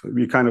all. Actually,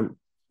 we kind of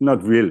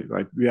not really,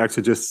 right? We're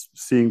actually just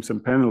seeing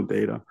some panel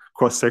data,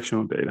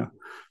 cross-sectional data,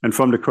 and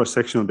from the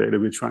cross-sectional data,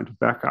 we're trying to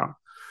back out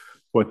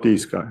what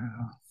these guys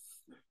are.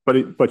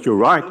 But you're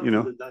right,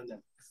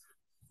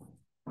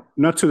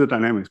 not to the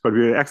dynamics, but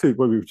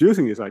what we're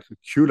using is actually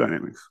Q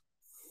dynamics.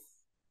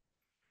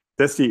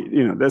 That's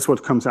that's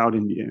what comes out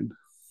in the end.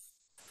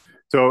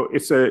 So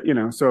it's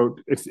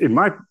it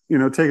might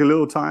take a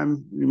little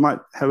time. You might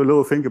have a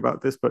little think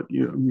about this, but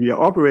we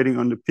are operating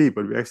on the P,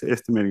 but we're actually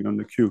estimating on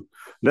the Q.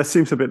 That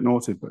seems a bit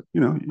naughty, but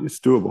it's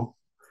doable.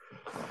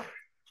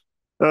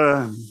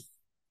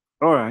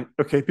 All right,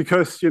 okay,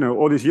 because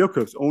all these yield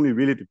curves only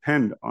really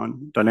depend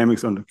on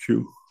dynamics on the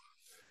Q.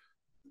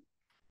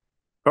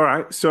 All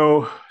right,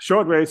 so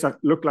short rates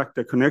look like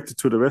they're connected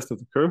to the rest of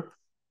the curve.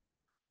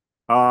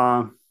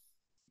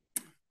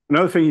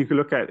 Another thing you can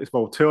look at is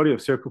volatility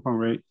of zero coupon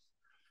rate.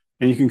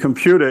 And you can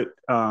compute it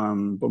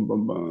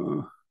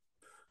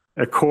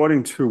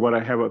according to what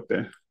I have up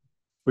there,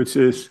 which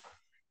is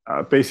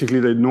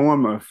basically the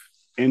norm of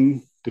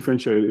n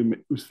differentiated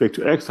in respect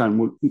to x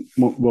time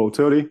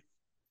volatility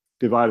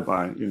divided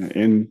by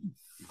n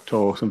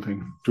tau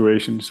something,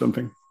 duration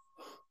something.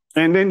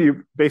 And then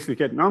you basically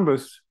get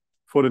numbers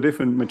for the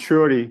different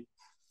maturity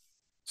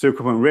zero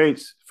coupon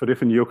rates for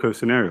different yield curve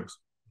scenarios.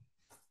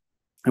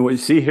 And what you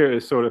see here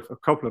is sort of a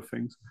couple of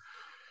things.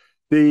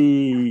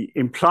 The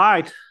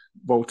implied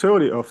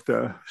volatility of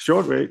the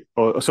short rate,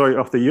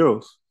 of the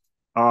yields,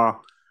 are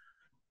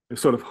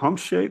sort of hump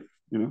shape,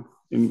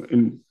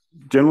 in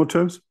general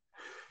terms.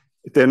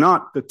 They're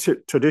not the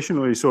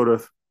traditionally sort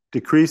of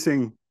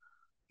decreasing.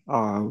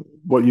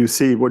 What you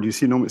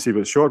normally see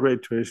with short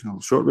rate, traditional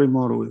short rate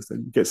model is that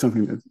you get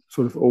something that's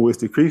sort of always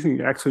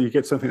decreasing. Actually, you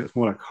get something that's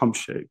more like hump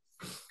shape.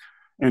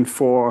 And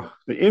for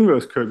the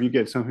inverse curve, you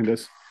get something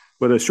that's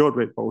where the short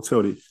rate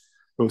volatility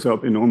goes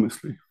up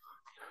enormously.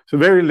 So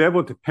very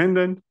level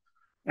dependent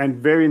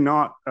and very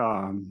not,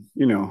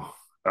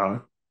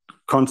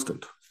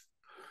 constant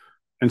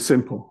and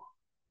simple.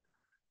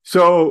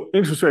 So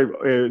interest rate,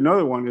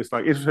 another one is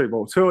like interest rate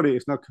volatility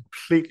is not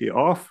completely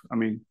off. I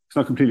mean, it's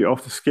not completely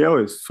off the scale.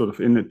 It's sort of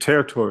in the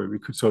territory we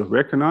could sort of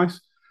recognize,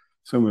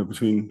 somewhere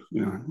between,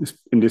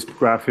 in this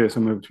graph here,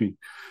 somewhere between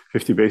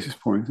 50 basis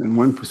points and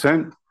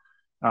 1%.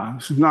 So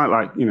it's not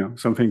like,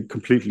 something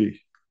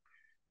completely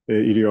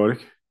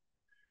idiotic.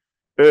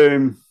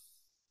 And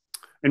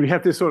we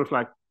have this sort of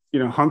like,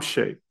 hump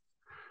shape.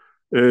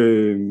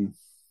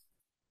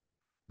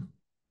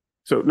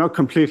 So not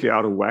completely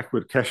out of whack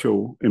with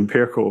casual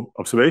empirical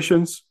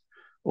observations,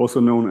 also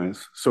known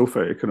as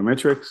SOFA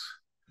econometrics,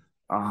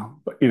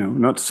 but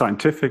not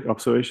scientific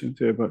observations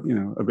here, but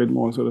a bit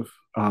more sort of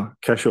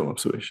casual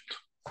observations.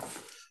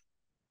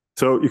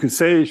 So you can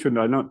say, should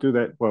I not do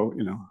that? Well,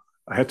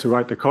 I had to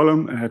write the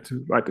column. I had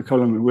to write the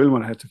column in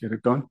Wilmot. I had to get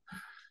it done.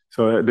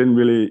 So I didn't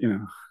really,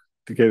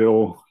 to get it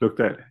all looked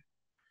at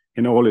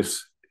in all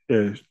its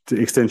the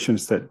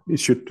extensions that it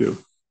should do.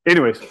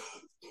 Anyways,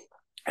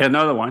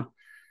 another one.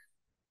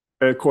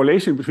 A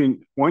correlation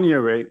between 1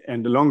 year rate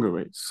and the longer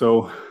rates.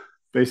 So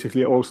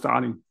basically all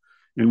starting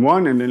in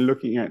one and then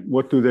looking at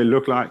what do they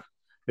look like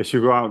as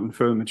you go out in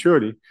further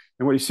maturity.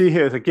 And what you see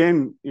here is,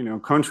 again,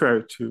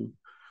 contrary to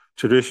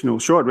traditional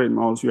short rate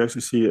models, you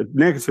actually see a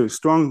negative,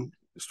 strong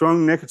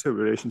negative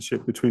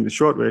relationship between the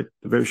short rate,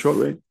 the very short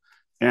rate,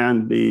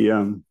 and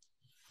the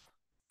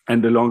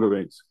longer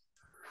rates.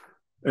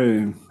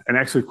 And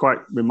actually quite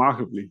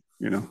remarkably,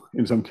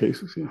 in some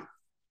cases, yeah.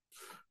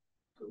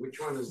 So which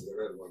one is the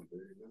red one? Do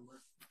you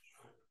remember?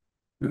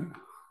 Yeah.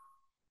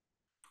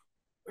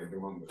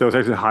 That was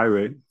actually a high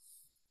rate.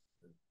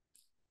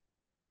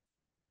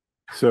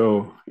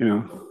 So,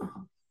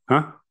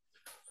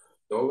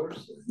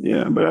 Dollars?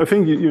 Yeah, but I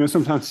think you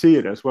sometimes see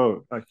it as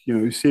well. Like,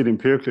 you see it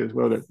empirically as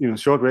well that,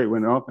 short rate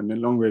went up and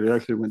then long rate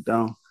actually went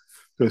down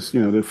because,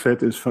 the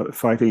Fed is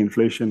fighting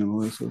inflation and all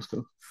that sort of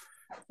stuff.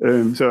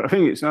 So I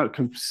think it's not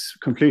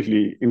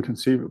completely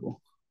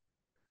inconceivable.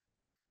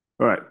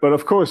 All right, but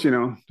of course,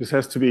 this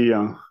has to be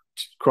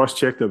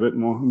cross-checked a bit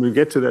more. We'll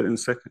get to that in a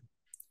second.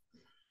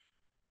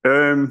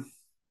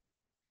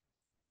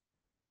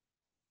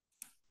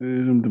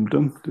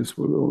 This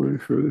will already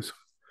through this.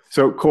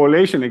 So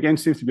correlation, again,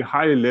 seems to be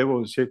highly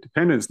level shape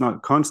dependent. It's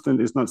not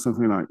constant. It's not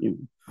something like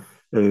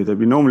that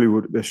we normally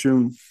would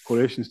assume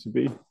correlations to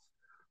be.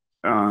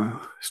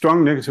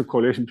 Strong negative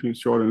correlation between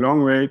short and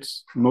long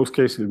rates, in most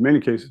cases, in many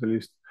cases at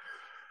least.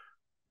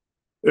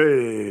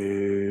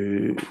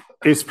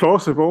 It's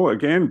plausible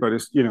again, but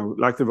it's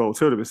like the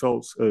volatility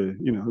results.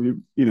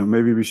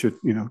 Maybe we should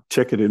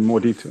check it in more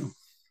detail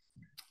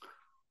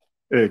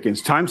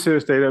against time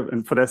series data,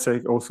 and for that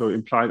sake, also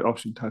implied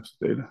option types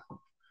of data.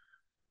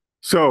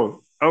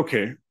 So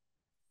okay,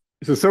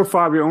 so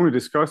far we only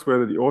discussed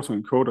whether the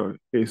auto-encoder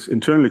is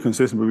internally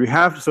consistent, but we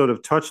have sort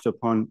of touched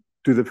upon,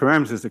 do the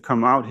parameters that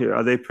come out here,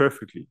 are they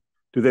perfectly?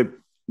 Do they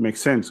make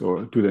sense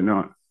or do they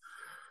not?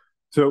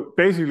 So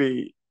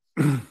basically,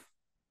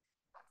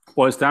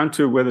 boils down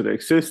to whether they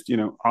exist,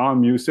 R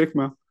mu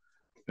sigma,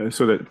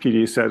 so that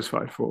PD is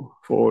satisfied for.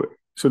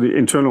 So the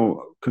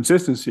internal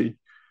consistency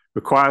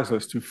requires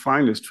us to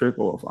find this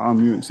triple of R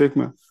mu and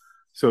sigma,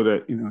 so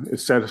that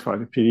it's satisfied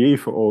the PDE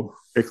for all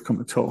x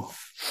comma tau.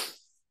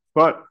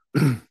 But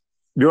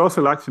we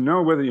also like to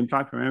know whether the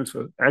implied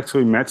parameters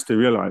actually match the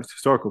realized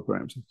historical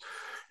parameters.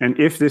 And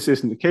if this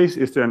isn't the case,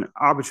 is there an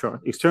arbitrage,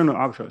 external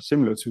arbitrage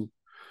similar to,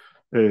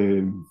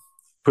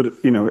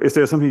 is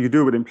there something you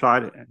do with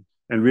implied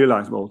and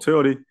realized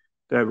volatility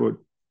that would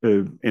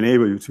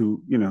enable you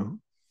to,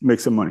 make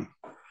some money?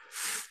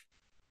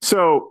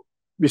 So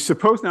we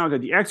suppose now that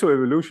the actual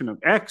evolution of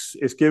X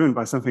is given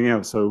by something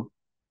else. So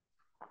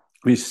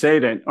we say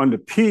that on the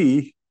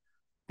P,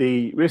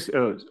 the risk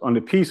on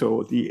the P,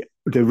 so the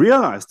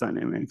realized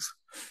dynamics,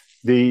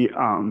 the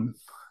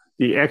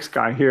X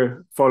guy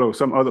here follows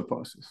some other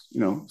process.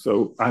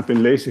 So I've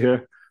been lazy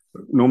here.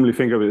 Normally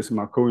think of it as a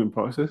Markovian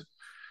process.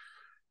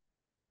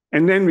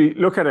 And then we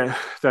look at a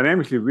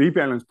dynamically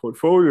rebalanced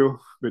portfolio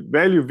with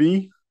value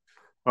V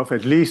of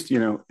at least,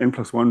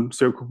 n+1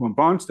 zero coupon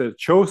bonds that are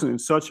chosen in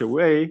such a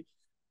way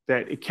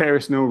that it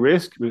carries no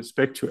risk with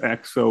respect to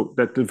X. So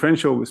that the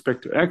differential with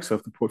respect to X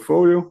of the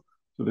portfolio,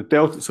 so the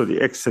delta, so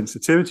the X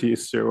sensitivity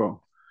is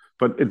 0.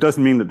 But it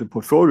doesn't mean that the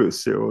portfolio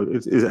is 0.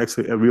 It is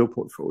actually a real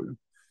portfolio.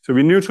 So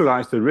we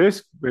neutralize the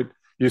risk with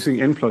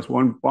using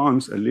n+1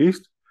 bonds at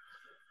least.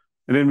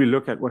 And then we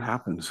look at what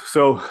happens.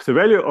 So the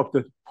value of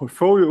the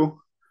portfolio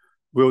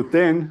will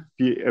then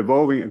be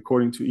evolving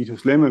according to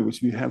Ito's lemma,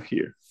 which we have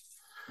here.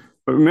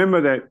 But remember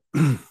that,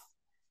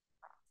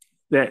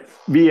 that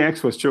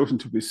Vx was chosen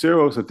to be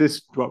 0, so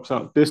this drops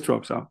out, this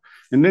drops out.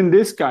 And then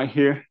this guy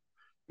here,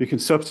 we can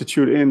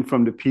substitute in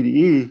from the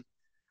PDE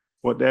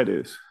what that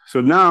is.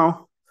 So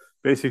now,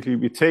 basically,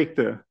 we take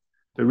the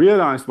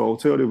realized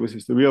volatility, which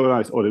is the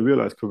realized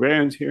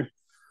covariance here,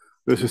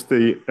 versus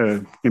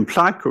the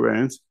implied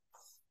covariance.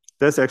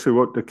 That's actually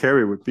what the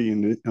carry would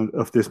be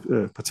of this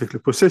particular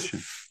position.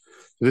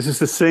 So this is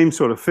the same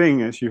sort of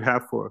thing as you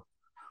have for,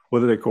 what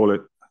do they call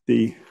it?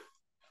 The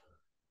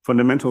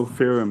fundamental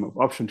theorem of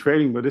option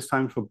trading, but this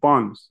time for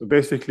bonds. So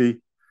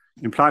basically,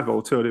 implied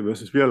volatility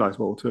versus realized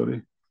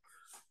volatility,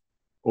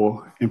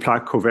 or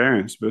implied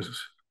covariance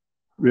versus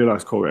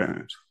realized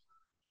covariance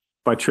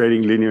by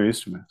trading linear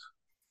instruments.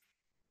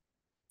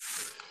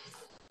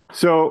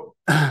 So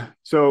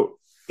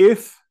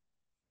if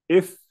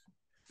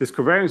this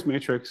covariance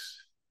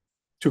matrix,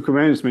 two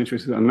covariance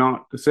matrices are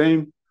not the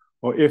same,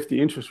 or if the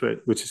interest rate,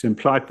 which is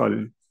implied by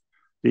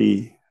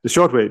the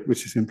short rate,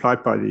 which is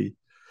implied by the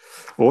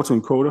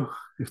auto-encoder,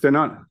 if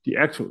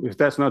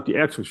that's not the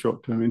actual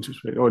short-term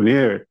interest rate or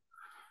near it,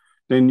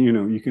 then you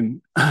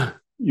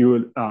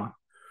will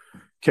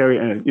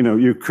carry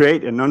you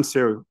create a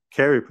non-zero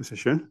carry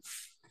position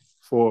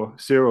for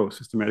 0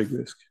 systematic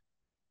risk.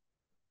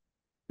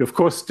 Of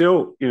course,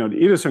 still, the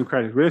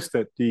idiosyncratic risk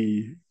that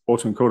the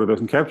auto-encoder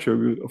doesn't capture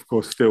will, of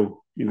course,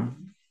 still, be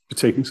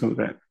taking some of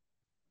that.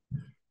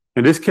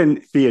 And this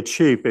can be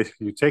achieved,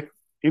 basically, you take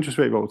interest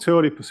rate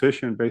volatility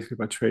position basically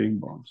by trading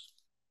bonds.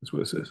 That's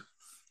what it says.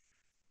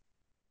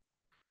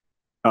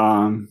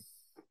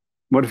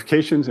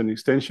 Modifications and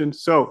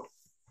extensions. So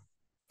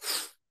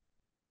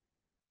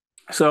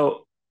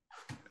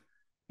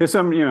here's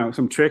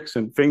some tricks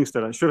and things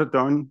that I should have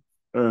done.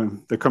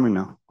 They're coming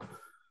now.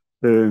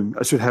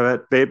 I should have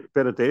had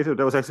better data.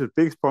 That was actually the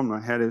biggest problem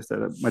I had, is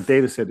that my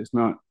data set is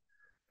not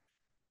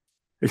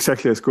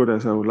exactly as good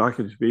as I would like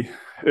it to be.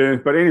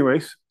 But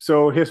anyways,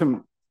 so here's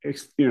some,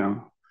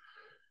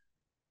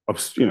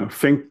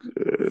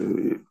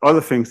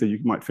 other things that you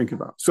might think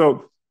about.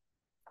 So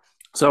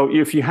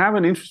if you have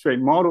an interest rate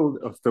model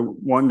of the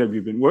one that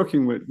we've been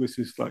working with, which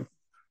is like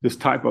this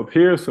type up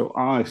here, so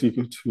R is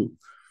equal to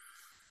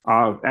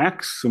R of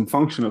X, some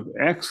function of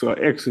X, or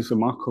X is a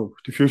Markov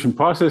diffusion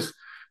process,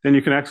 then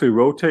you can actually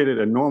rotate it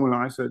and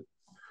normalize it.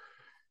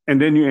 And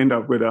then you end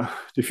up with a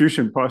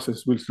diffusion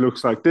process which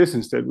looks like this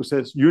instead, which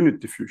says unit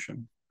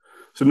diffusion.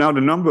 So now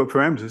the number of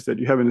parameters that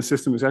you have in the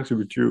system is actually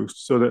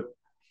reduced, so that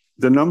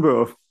the number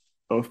of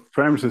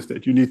parameters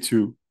that you need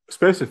to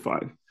specify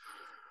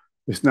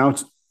is now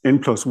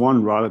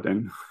n+1 rather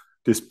than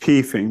this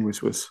P thing,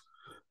 which was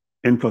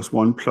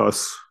n+1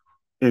 plus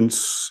n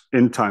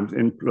times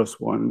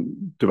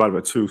n+1 divided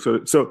by 2.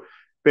 So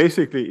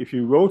basically, if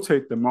you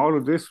rotate the model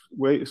this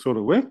way,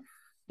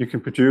 you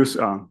can produce,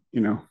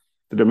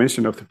 the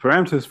dimension of the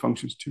parameters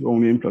functions to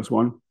only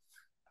n+1,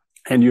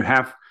 and you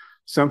have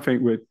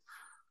something with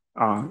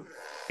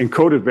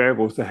encoded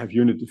variables that have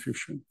unit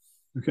diffusion.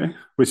 Okay,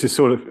 which is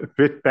sort of a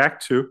bit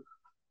back to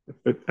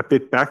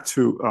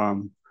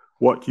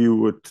what you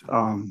would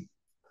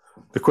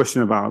the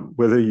question about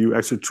whether you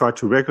actually try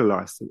to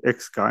regularize the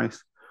X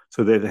guys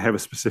so that they have a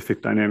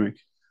specific dynamic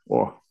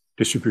or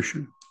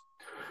distribution.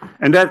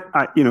 And that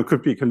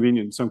could be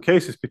convenient in some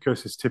cases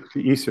because it's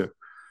typically easier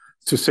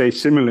to say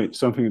simulate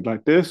something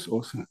like this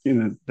or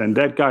than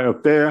that guy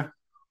up there,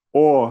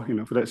 or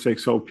for that sake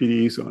solve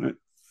PDEs on it.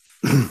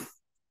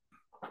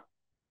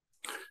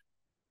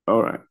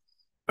 All right.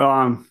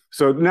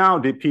 So now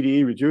the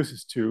PDE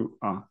reduces to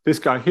this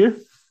guy here,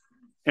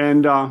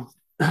 and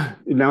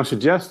it now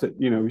suggests that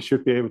we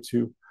should be able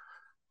to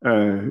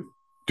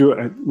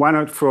why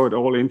not throw it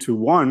all into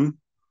one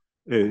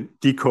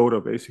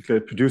decoder, basically.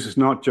 It produces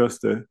not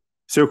just the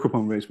zero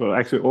coupon rates, but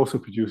actually also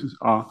produces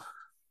R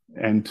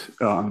and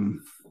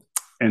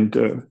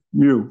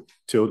mu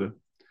tilde.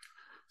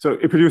 So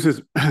it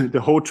produces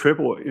the whole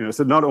triple,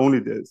 so not only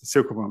the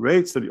zero coupon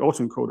rates, so the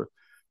autoencoder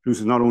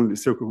produces not only the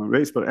zero coupon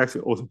rates, but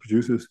actually also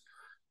produces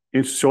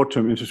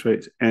short-term interest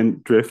rates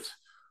and drift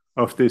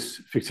of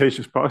this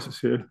fictitious process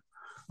here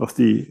of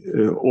the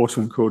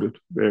autoencoded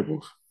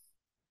variables.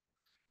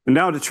 And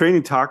now the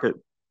training target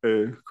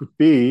could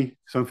be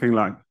something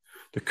like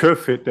the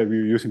curve fit that we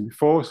were using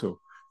before. So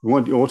we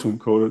want the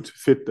autoencoder to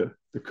fit the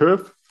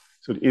curve,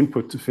 so the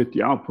input to fit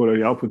the output or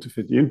the output to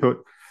fit the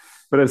input.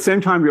 But at the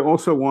same time, we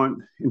also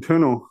want we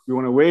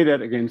want to weigh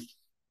that against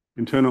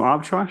internal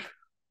arbitrage,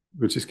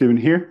 which is given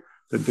here,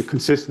 that the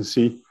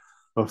consistency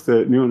of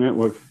the neural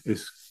network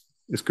is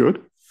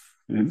good.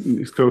 And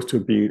it's close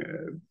to being,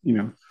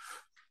 no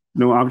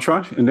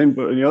arbitrage. And then,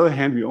 but on the other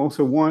hand, we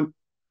also want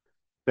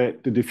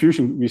that the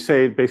diffusion, we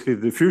say basically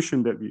the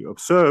diffusion that we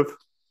observe,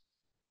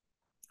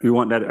 we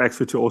want that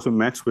actually to also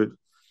match with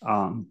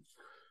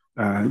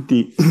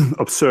the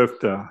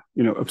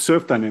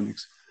observed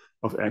dynamics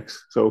of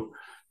X. So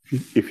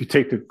if you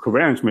take the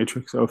covariance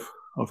matrix of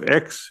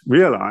X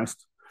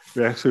realized,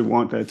 we actually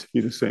want that to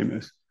be the same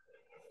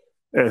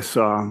as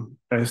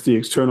the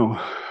external,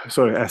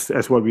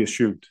 as what we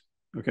assumed.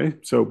 Okay,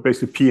 so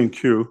basically P and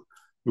Q,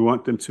 we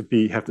want them to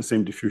have the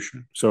same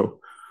diffusion. So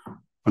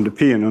on the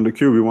P and on the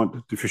Q, we want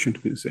the diffusion to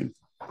be the same.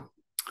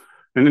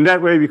 And in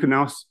that way, we can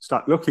now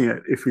start looking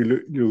at if we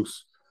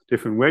use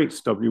different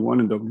weights, W1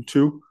 and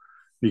W2,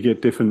 we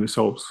get different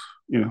results,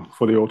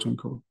 for the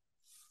autoencoder.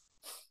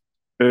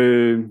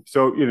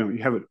 So, you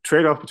have a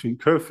trade-off between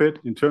curve fit,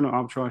 internal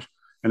arbitrage,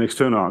 and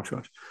external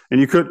arbitrage. And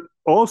you could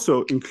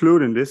also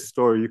include in this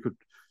story, you could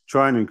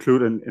try and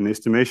include an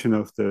estimation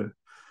of the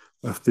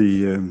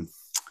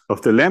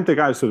lambda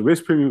guy, so the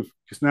risk premium,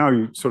 because now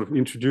you sort of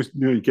introduced,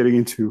 you're getting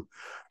into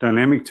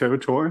dynamic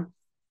territory.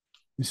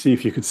 You see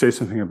if you could say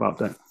something about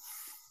that.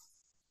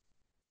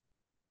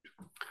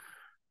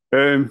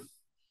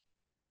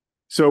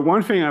 So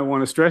one thing I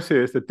want to stress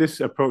here is that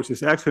this approach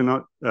is actually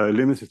not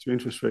limited to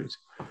interest rates.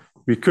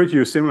 We could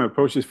use similar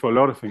approaches for a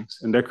lot of things,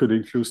 and that could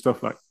include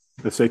stuff like,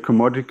 let's say,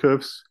 commodity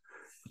curves,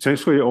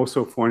 potentially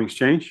also foreign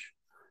exchange,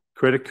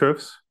 credit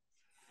curves,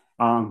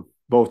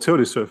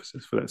 volatility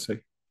surfaces, for that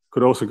sake,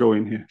 could also go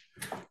in here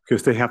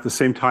because they have the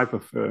same type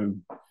of,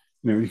 you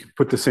can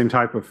put the same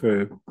type of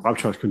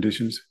arbitrage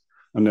conditions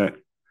on that.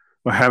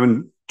 I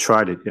haven't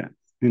tried it yet,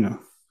 to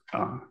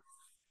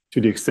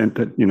the extent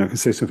that, I can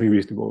say something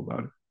reasonable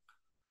about it.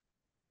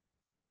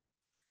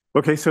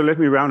 Okay, so let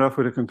me round off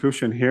with a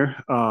conclusion here.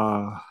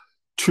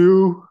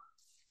 2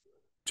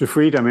 to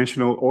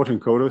 3-dimensional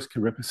autoencoders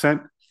can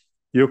represent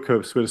yield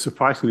curves with a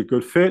surprisingly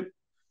good fit.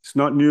 It's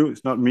not new.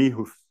 It's not me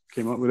who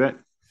came up with that.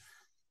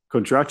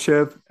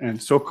 Kondrachev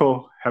and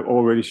Sokol have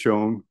already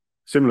shown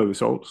similar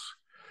results.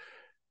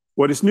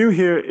 What is new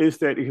here is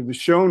that it can be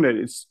shown that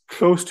it's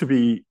close to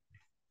be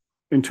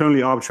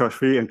internally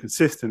arbitrage-free and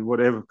consistent,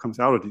 whatever comes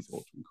out of these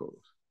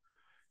autoencoders.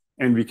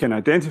 And we can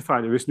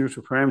identify the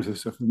risk-neutral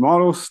parameters of the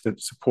models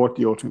that support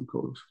the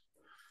autoencoders.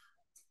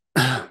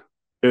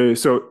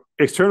 So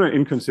external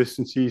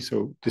inconsistency,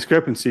 so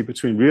discrepancy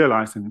between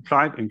realized and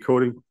implied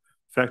encoding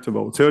factor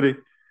volatility,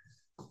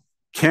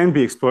 can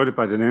be exploited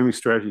by dynamic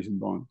strategies in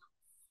bonds.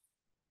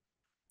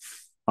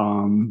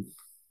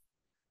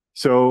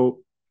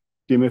 So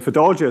the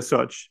methodology as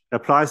such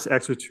applies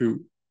actually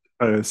to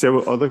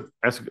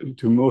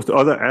most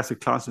other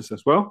asset classes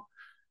as well,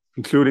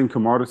 including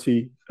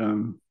commodity,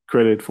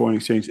 credit, foreign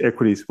exchange,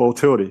 equities,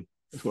 volatility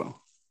as well.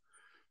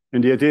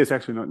 And the idea is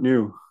actually not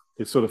new.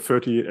 It's sort of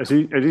at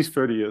least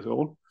 30 years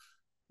old.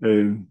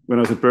 When I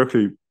was at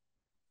Berkeley,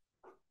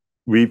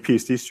 we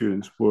PhD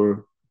students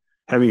were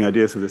having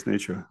ideas of this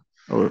nature,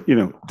 or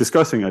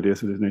discussing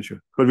ideas of this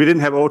nature. But we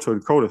didn't have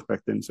autoencoders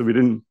back then, so it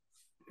didn't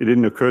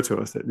occur to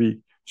us that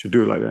we should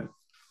do it like that.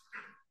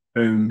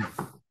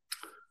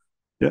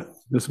 Yeah,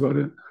 that's about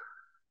it.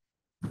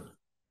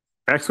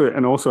 Actually,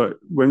 and also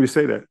when we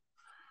say that,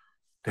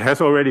 there has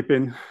already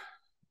been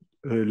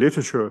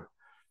literature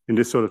in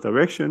this sort of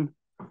direction,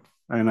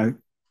 and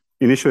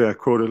initially I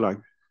quoted like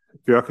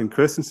Björk and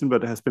Christensen,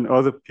 but there has been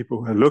other people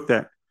who have looked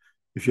at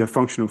if you have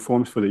functional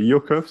forms for the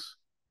yield curves,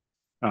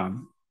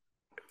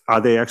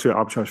 are they actually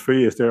arbitrage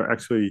free?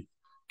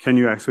 Can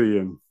you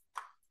actually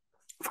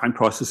find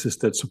processes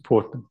that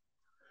support them?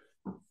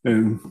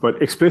 But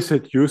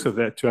explicit use of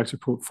that to actually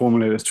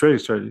formulate as trading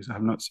strategies, I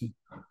have not seen.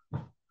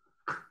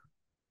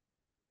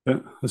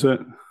 Yeah, that's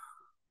it.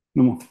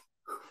 No more.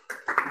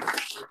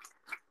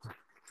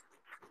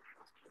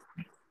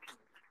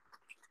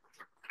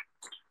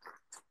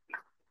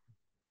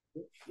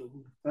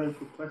 Time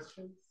for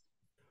questions.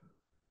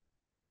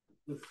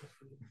 Are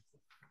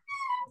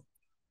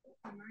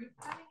you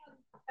planning on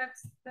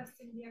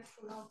testing the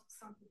actual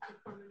out-of-sample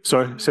performance?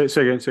 Sorry,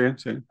 say again. Are you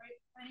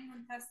planning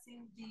on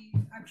testing the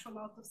actual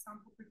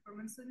out-of-sample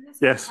performance in this?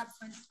 Yes.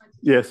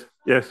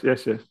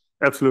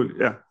 Absolutely,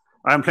 yeah.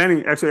 I'm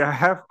planning, actually, I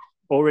have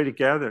already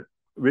gathered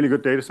a really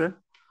good data set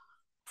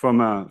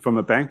from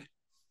a bank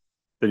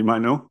that you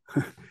might know.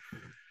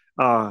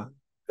 So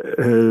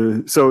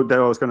that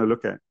I was going to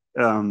look at.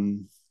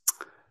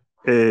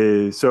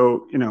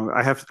 So,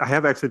 I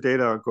have actually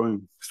data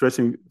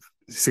stretching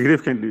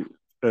significantly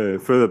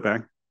further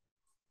back,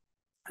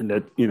 and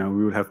that, we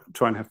would have to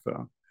try and have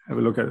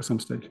a look at some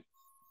stage.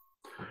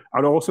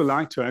 I'd also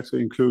like to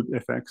actually include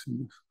FX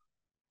in this,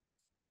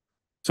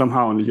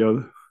 somehow or the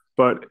other.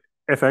 But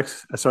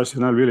FX as such is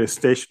not really a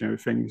stationary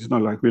thing. It's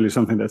not like really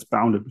something that's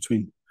bounded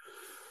between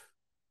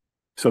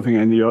something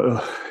and the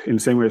other in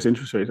the same way as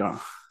interest rates are.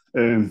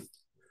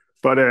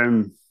 But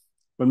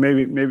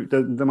maybe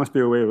there must be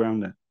a way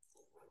around that.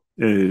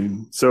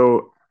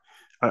 So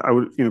I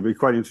would be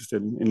quite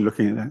interested in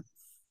looking at that,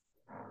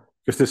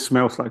 because this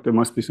smells like there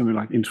must be something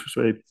like interest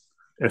rate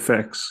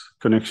FX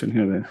connection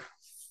here there.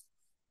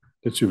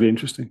 That should be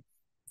interesting.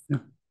 Yeah.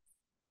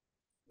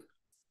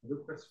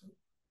 Good question.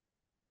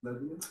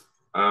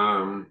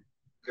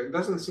 There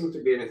doesn't seem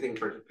to be anything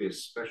particularly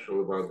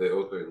special about the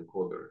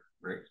autoencoder,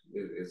 right?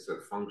 It's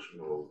a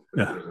functional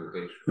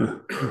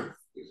representation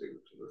using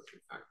two or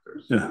three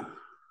factors. Yeah.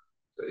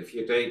 So if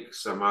you take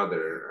some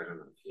other, I don't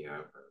know if you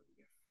have,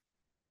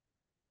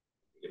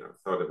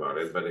 thought about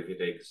it, but if you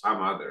take some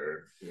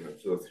other,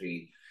 2 or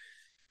 3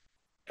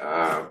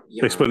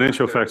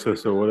 exponential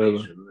factors or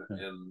whatever,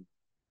 and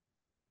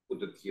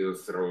would you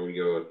throw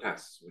your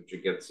tests? Would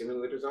you get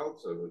similar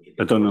results, or would you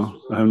get I don't know.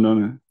 results? I haven't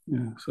done it.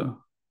 Yeah.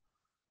 So,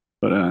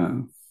 but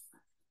okay,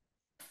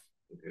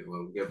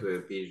 well, get to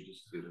a PhD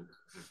student.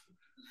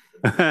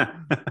 I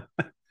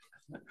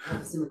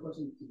have a similar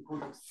question in the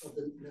context of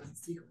the method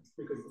sequence,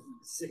 because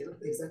it's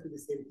exactly the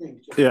same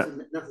thing. Just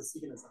method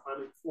sequence as a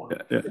hybrid form.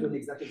 They're doing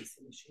exactly the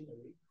same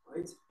machinery,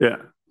 right? Yeah.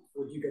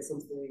 Would you get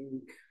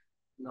something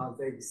not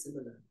very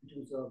dissimilar in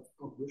terms of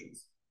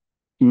conclusions?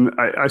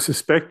 I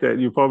suspect that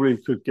you probably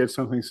could get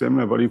something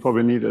similar, but you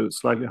probably need a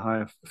slightly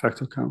higher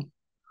factor count.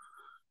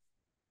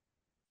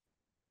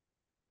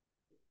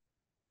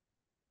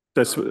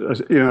 That's,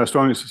 I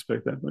strongly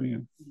suspect that, but yeah.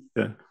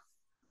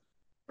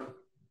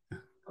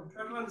 I'm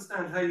trying to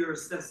understand how you're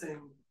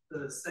assessing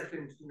the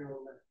second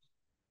neural net.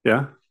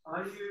 Yeah.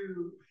 Are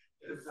you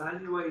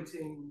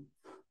evaluating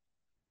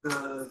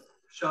the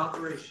sharp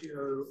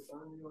ratio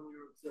only on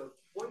your observed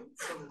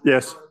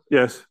points?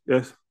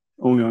 Yes.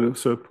 Only on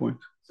observed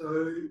points.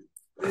 So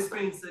this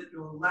means that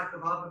your lack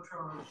of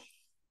arbitrage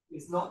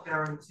is not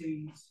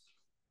guaranteed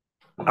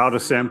out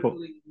of sample.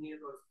 Near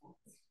those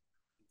points.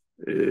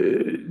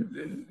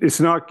 It's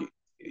not,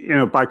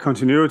 by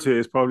continuity,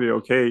 it's probably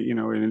okay, in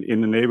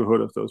the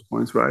neighborhood of those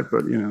points, right?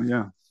 But,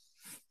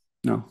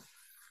 no.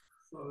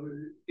 So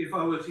if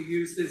I were to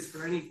use this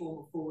for any form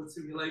of forward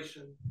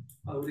simulation,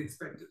 I would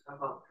expect it to have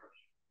arbitrage.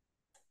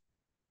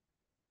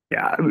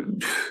 Yeah,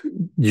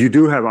 you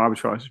do have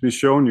arbitrage. We've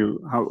shown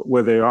you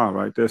where they are,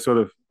 right? They're sort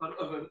of... But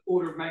of an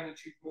order of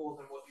magnitude more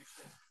than what you've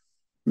seen.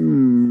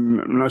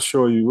 I'm not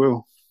sure you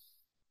will.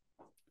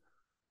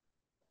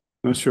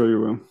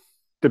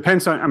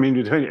 Depends on,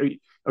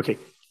 okay.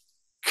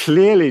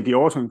 Clearly, the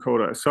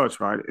autoencoder as such,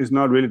 right, is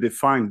not really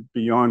defined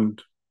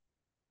beyond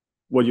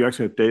what you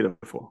actually have data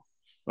for,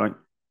 right?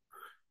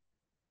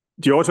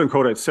 The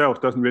autoencoder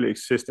itself doesn't really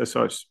exist as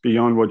such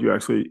beyond what you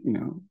actually,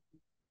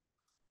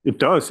 it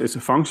does. It's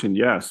a function,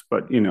 yes,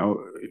 but,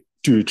 do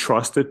you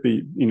trust it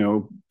be,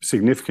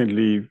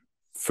 significantly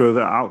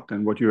further out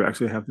than what you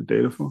actually have the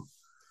data for?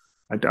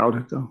 I doubt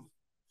it, though.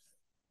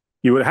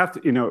 You would have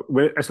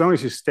to, as long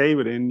as you stay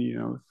within,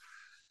 you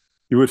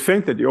would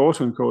think that the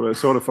autoencoder is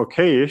sort of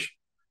okay-ish,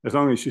 as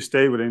long as you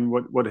stay within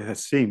what it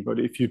has seen. But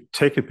if you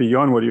take it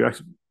beyond what you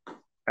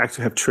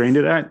actually have trained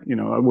it at,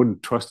 I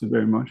wouldn't trust it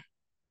very much.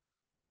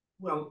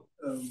 Well,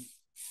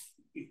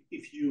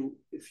 if you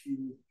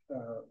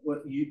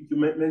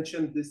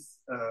mentioned this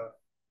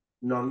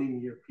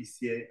nonlinear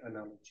PCA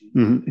analogy.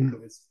 Mm-hmm. Think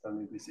of it as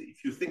nonlinear PCA.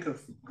 If you think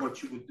of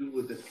what you would do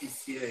with the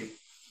PCA,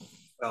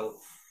 well,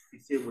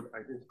 PCA would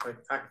identify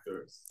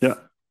factors. Yeah.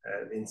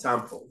 In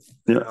samples.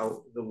 Yeah.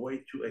 Now, the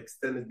way to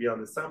extend it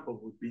beyond the sample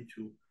would be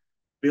to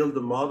build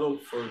a model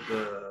for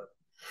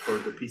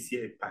the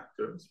PCA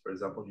factors. For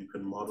example, you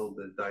can model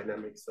the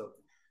dynamics of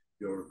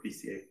your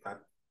PCA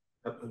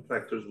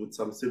factors with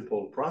some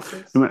simple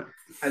process.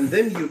 And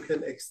then you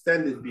can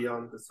extend it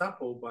beyond the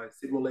sample by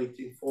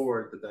simulating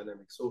forward the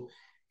dynamics. So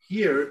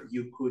here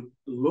you could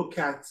look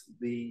at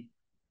the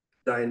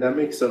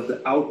dynamics of the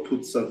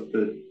outputs of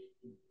the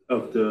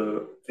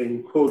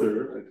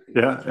encoder. I think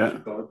that's what you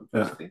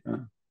call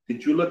it.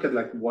 Did you look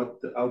at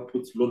what the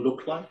outputs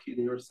look like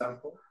in your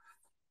sample?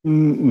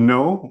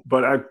 No,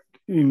 but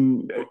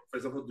for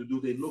example,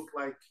 do they look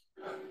like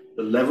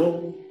the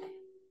level?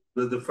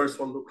 Does the first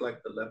one look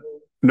like the level?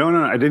 No,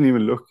 I didn't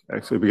even look,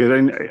 actually, because I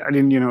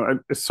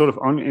didn't, it's sort of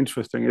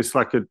uninteresting. It's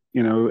like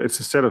it's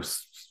a set of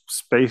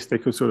space they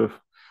could sort of,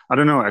 I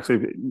don't know,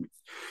 actually,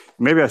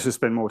 maybe I should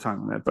spend more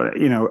time on that, but,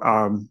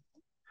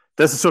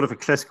 that's a sort of a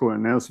classical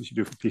analysis you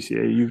do for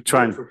PCA. You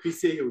try and, for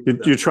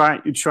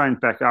PCA, you try and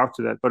back out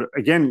to that. But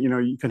again,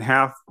 you can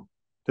have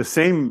the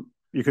same,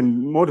 you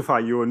can modify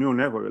your neural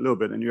network a little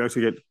bit and you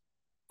actually get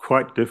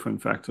quite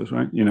different factors,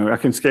 right? I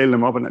can scale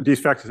them up, and these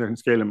factors I can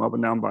scale them up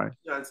and down by.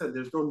 Yeah, I said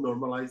there's no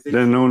normalization.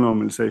 There's no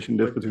normalization in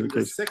this particular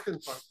case.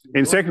 Second part,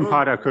 in second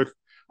part, I could.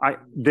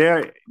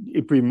 there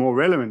it'd be more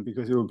relevant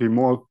because it would be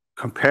more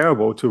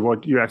comparable to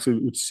what you actually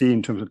would see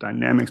in terms of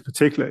dynamics,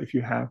 particularly if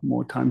you have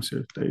more time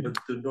series data.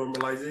 But the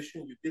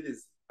normalization you did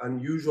is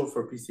unusual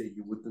for PCA.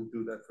 You wouldn't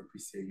do that for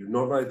PCA. You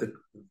normalize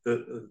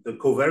the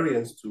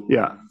covariance to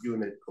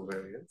unit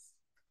covariance.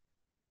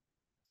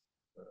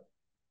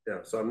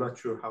 So I'm not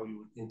sure how you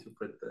would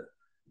interpret the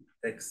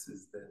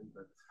X's then,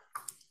 but.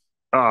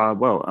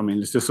 Well, I mean,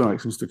 it's just like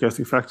some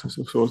stochastic factors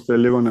of sorts. They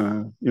live on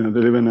a, they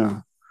live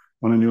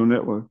on a neural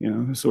network.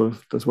 Sort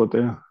of that's what they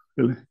are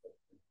really.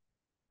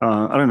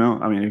 I don't know.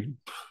 I mean,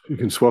 you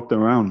can swap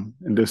them around,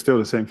 and they're still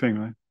the same thing,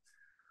 right?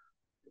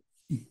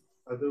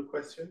 Other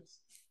questions?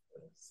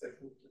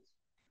 Second.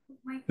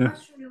 My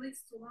question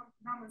relates to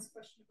Raman's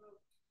question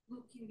about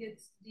looking at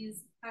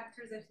these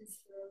factors as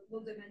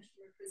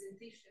low-dimensional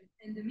representation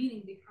and the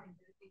meaning behind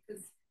it,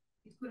 because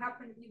it could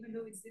happen even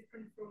though it's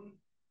different from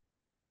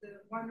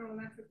the one neural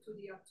network to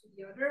the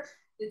other,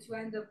 that you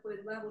end up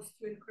with level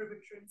skew and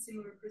curvature and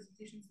similar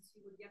representations as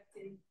you would get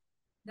in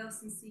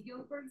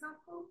Nelson-Siegel, for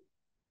example.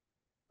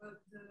 But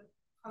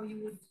how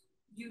you would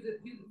view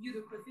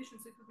the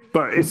coefficients.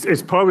 But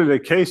it's probably the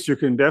case you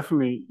can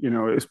definitely,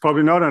 it's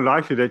probably not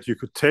unlikely that you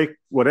could take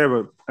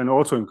whatever an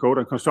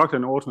autoencoder, construct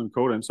an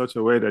autoencoder in such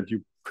a way that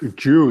you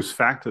produce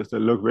factors that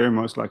look very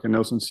much like a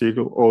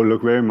Nelson-Siegel or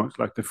look very much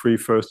like the three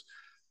first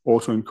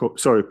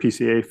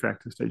PCA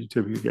factors that you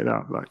typically get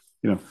out, like,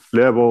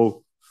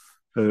 level,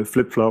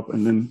 flip-flop,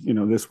 and then,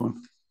 this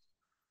one.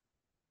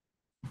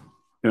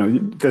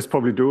 That's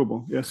probably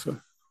doable. Yes,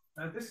 sir.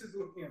 This is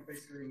looking at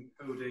basically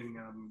encoding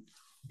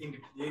the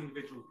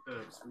individual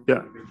curves from the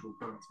individual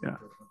currency,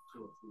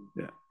 two or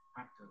three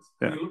factors.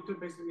 You looked at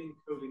basically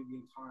encoding the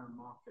entire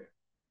market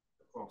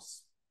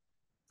across,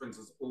 for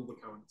instance, all the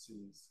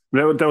currencies.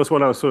 That was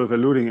what I was sort of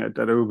alluding at,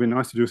 that it would be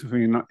nice to do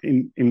something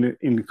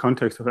in the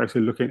context of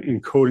actually looking at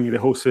encoding the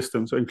whole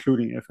system, so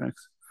including FX.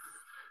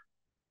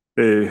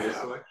 The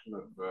selection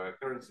of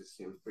currencies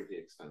seems pretty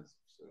extensive,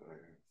 so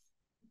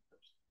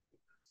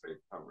great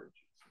coverage.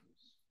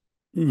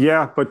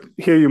 Yeah, but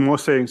here you're more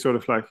saying sort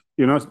of like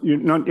I'm not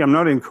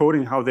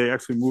encoding how they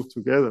actually move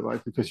together,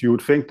 right? Because you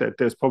would think that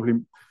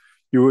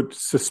you would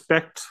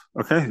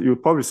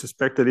probably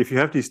suspect that if you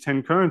have these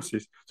 10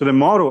 currencies, so the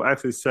model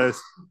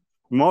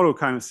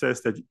kind of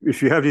says that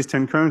if you have these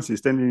 10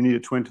 currencies, then you need a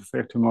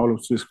 20-factor model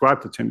to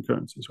describe the 10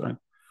 currencies, right?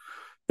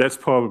 That's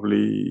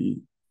probably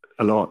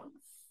a lot.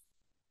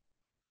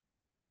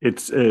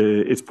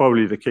 It's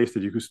probably the case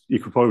that you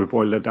could probably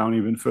boil that down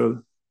even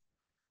further.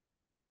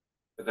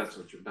 But that's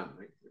what you've done,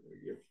 right?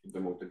 You put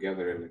them all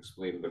together and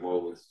explain them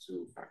all with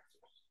two factors.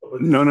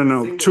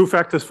 No. Two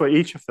factors for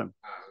each of them.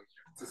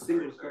 It's a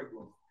single curve.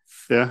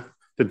 Yeah.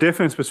 The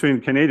difference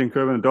between Canadian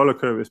curve and the dollar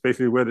curve is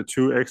basically where the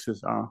two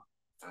X's are.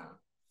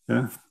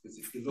 Yeah. Because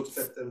if you looked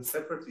at them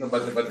separately. No,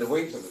 but the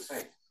weights are the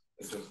same.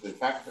 It's just the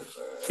factors.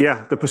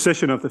 Yeah, the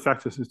position of the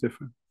factors is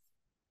different.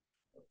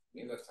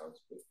 Yeah, that sounds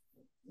good.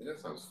 That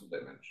sounds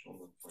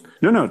two-dimensional.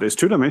 No, there's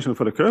two-dimensional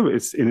for the curve.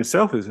 It's in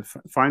itself is a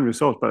fine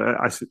result, but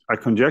I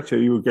conjecture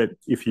you would get,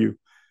 if you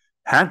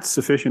had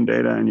sufficient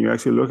data and you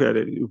actually look at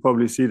it, you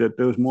probably see that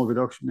there was more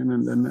reduction in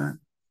it than that.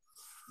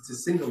 It's a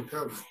single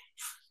curve.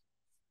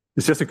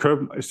 It's just a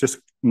curve. It's just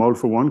model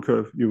for one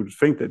curve. You would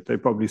think that they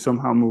probably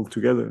somehow move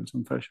together in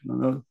some fashion or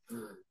another.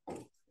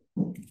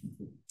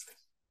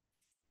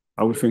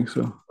 I would think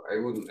so. I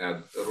wouldn't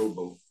add a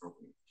ruble.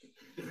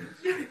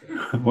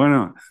 Why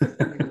not?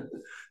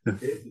 I'm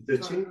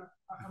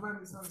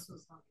understanding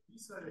something. You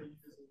say you're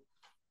using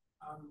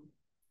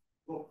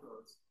block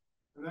roads,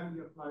 and then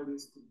you apply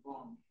this to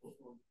bond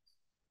portfolios.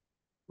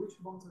 Which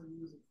bonds are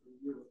you using for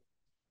Europe?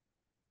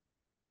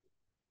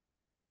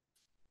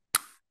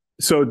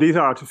 So these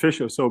are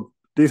artificial. So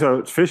these are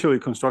artificially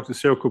constructed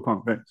zero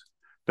coupon rates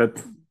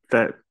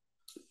that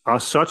are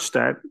such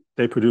that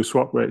they produce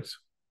swap rates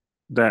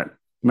that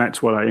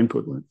match what I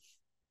input with.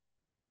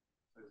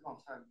 So it's not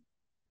tradable.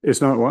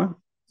 It's not what?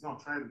 It's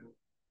not tradable.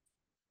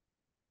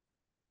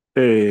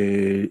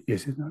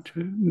 Is it not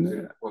true?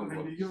 No. I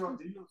mean, the euro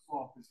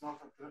swap is not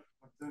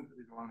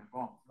representative of only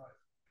bonds, right?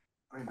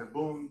 I mean, the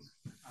bonds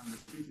and the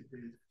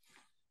PTP.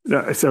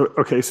 Yeah,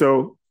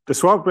 so the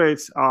swap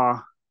rates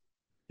are,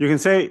 you can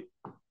say,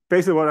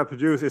 basically what I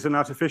produce is an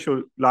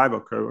artificial LIBOR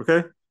curve,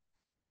 okay?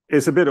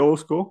 It's a bit old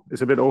school.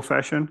 It's a bit old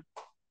fashioned.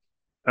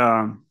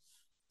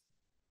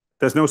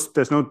 There's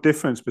no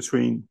difference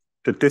between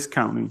the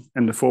discounting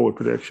and the forward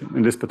projection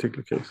in this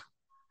particular case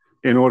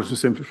in order to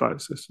simplify the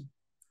system.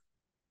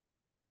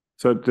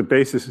 So the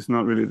basis is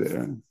not really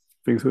there,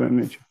 things of that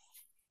nature.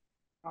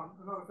 I'm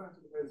not referring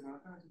to the basis, I'm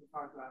referring to the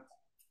fact that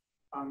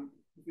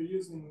if you're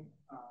using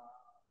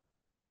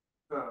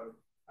curve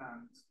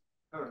and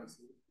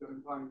currency, you're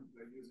implying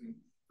they're using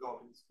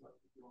dollars, like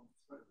if you want to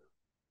trade them.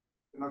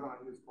 You're not going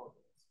to use quotas.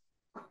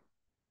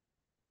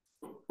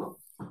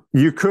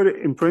 You could,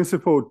 in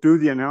principle, do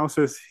the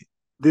analysis,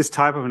 this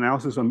type of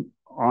analysis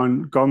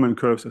on government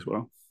curves as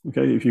well.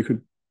 Okay, if you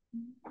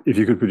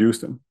could produce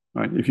them,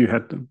 right? If you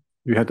had them,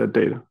 you had that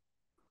data.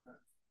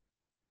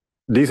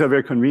 These are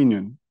very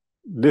convenient.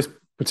 This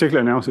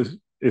particular analysis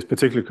is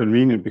particularly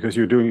convenient because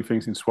you're doing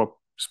things in swap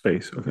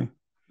space, okay?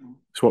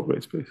 Swap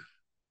rate space.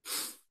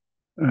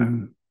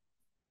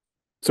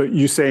 So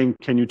you're saying,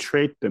 can you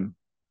trade them?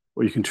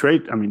 Or you can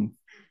trade, I mean,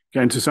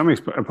 can to some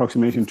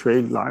approximation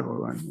trade LIBOR,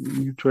 right?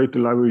 You trade the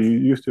LIBOR you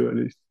used to at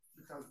least.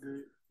 Because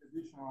the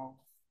additional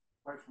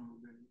question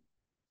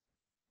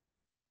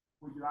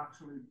would you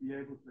actually be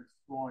able to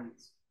exploit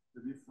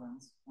the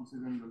difference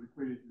considering the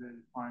liquidity that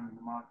you find in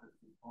the market?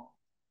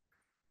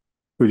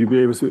 Would you be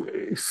able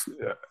to?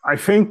 I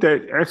think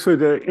that actually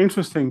the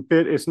interesting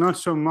bit is not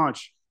so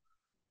much.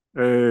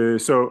 So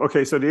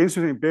the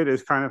interesting bit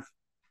is kind of,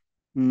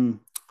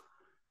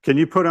 can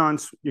you put on?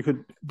 You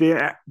could.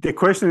 The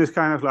question is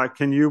kind of like,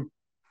 can you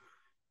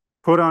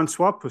put on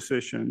swap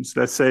positions?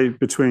 Let's say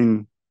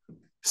between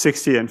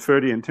 60 and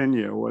 30 and 10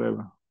 year or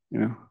whatever, you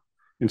know,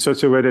 in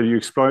such a way that you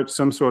exploit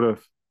some sort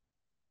of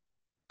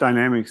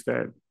dynamics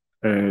that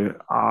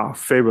are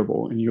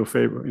favorable in your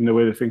favor in the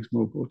way that things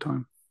move over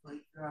time.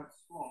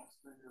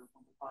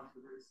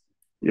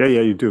 Yeah,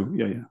 you do.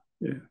 Yeah.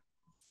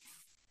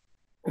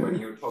 When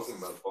you're talking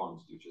about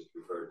bonds, you just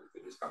refer to the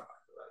discount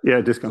factor, right?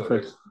 Yeah, discount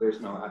factor. There's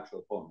no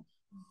actual bond.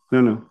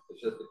 No. It's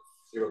just a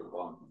zero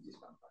bond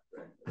discount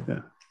factor.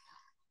 Right?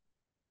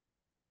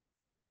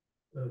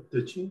 Yeah.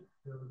 Did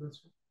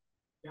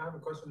Yeah, I have a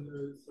question.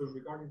 So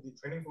regarding the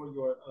training for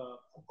your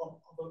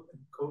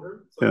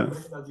auto-encoder, so you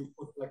mentioned that you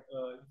put like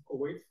a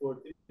weight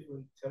for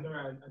different tenor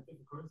and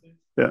different currencies.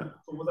 Yeah.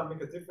 So would that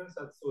make a difference?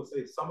 That so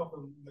say some of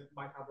them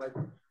might have like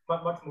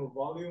much more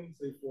volume,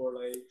 say for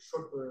like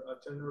shorter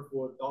tenor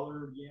for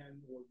dollar,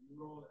 yen, or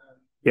euro,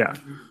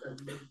 and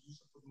maybe you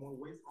should put more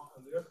weight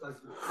on there.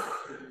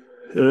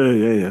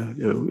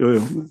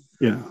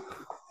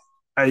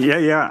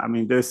 Yeah. I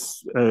mean,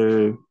 there's.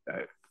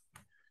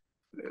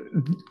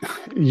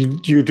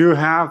 You do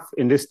have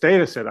in this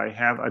data set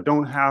I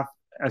don't have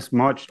as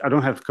much, I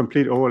don't have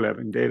complete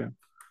overlapping data.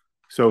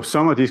 So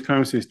some of these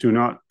currencies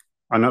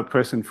are not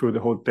present through the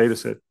whole data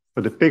set,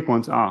 but the big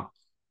ones are.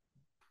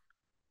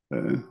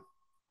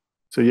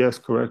 So yes,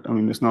 correct. I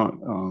mean, it's not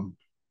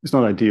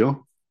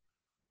ideal.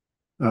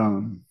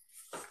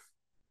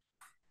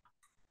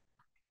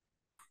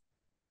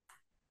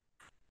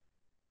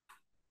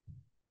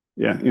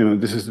 Yeah, you know,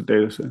 this is the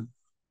data set.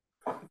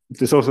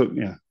 There's also,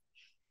 yeah.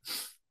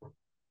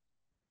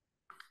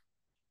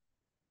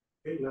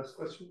 Okay, last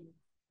question.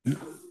 Yeah.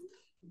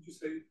 Would you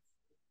say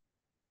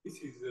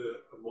this is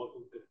a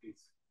model that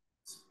is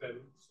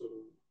spent? So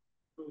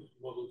those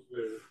models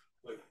where,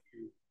 like,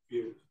 you be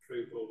able to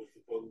trade all of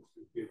the bonds,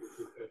 you be able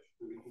to hedge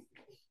the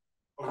liquidity,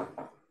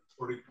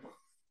 or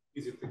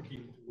is it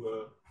akin to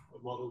a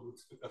model with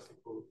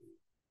stochastic volatility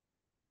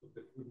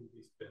that wouldn't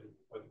be spent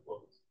by the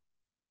bonds?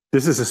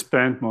 This is a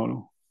spanned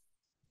model.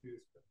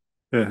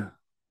 Yeah,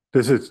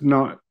 this is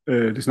not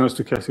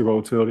stochastic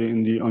volatility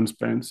in the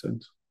unspanned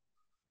sense.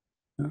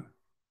 Yeah.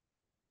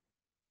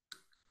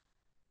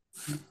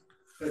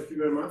 Thank you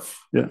very much.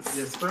 Yeah.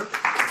 Jesper.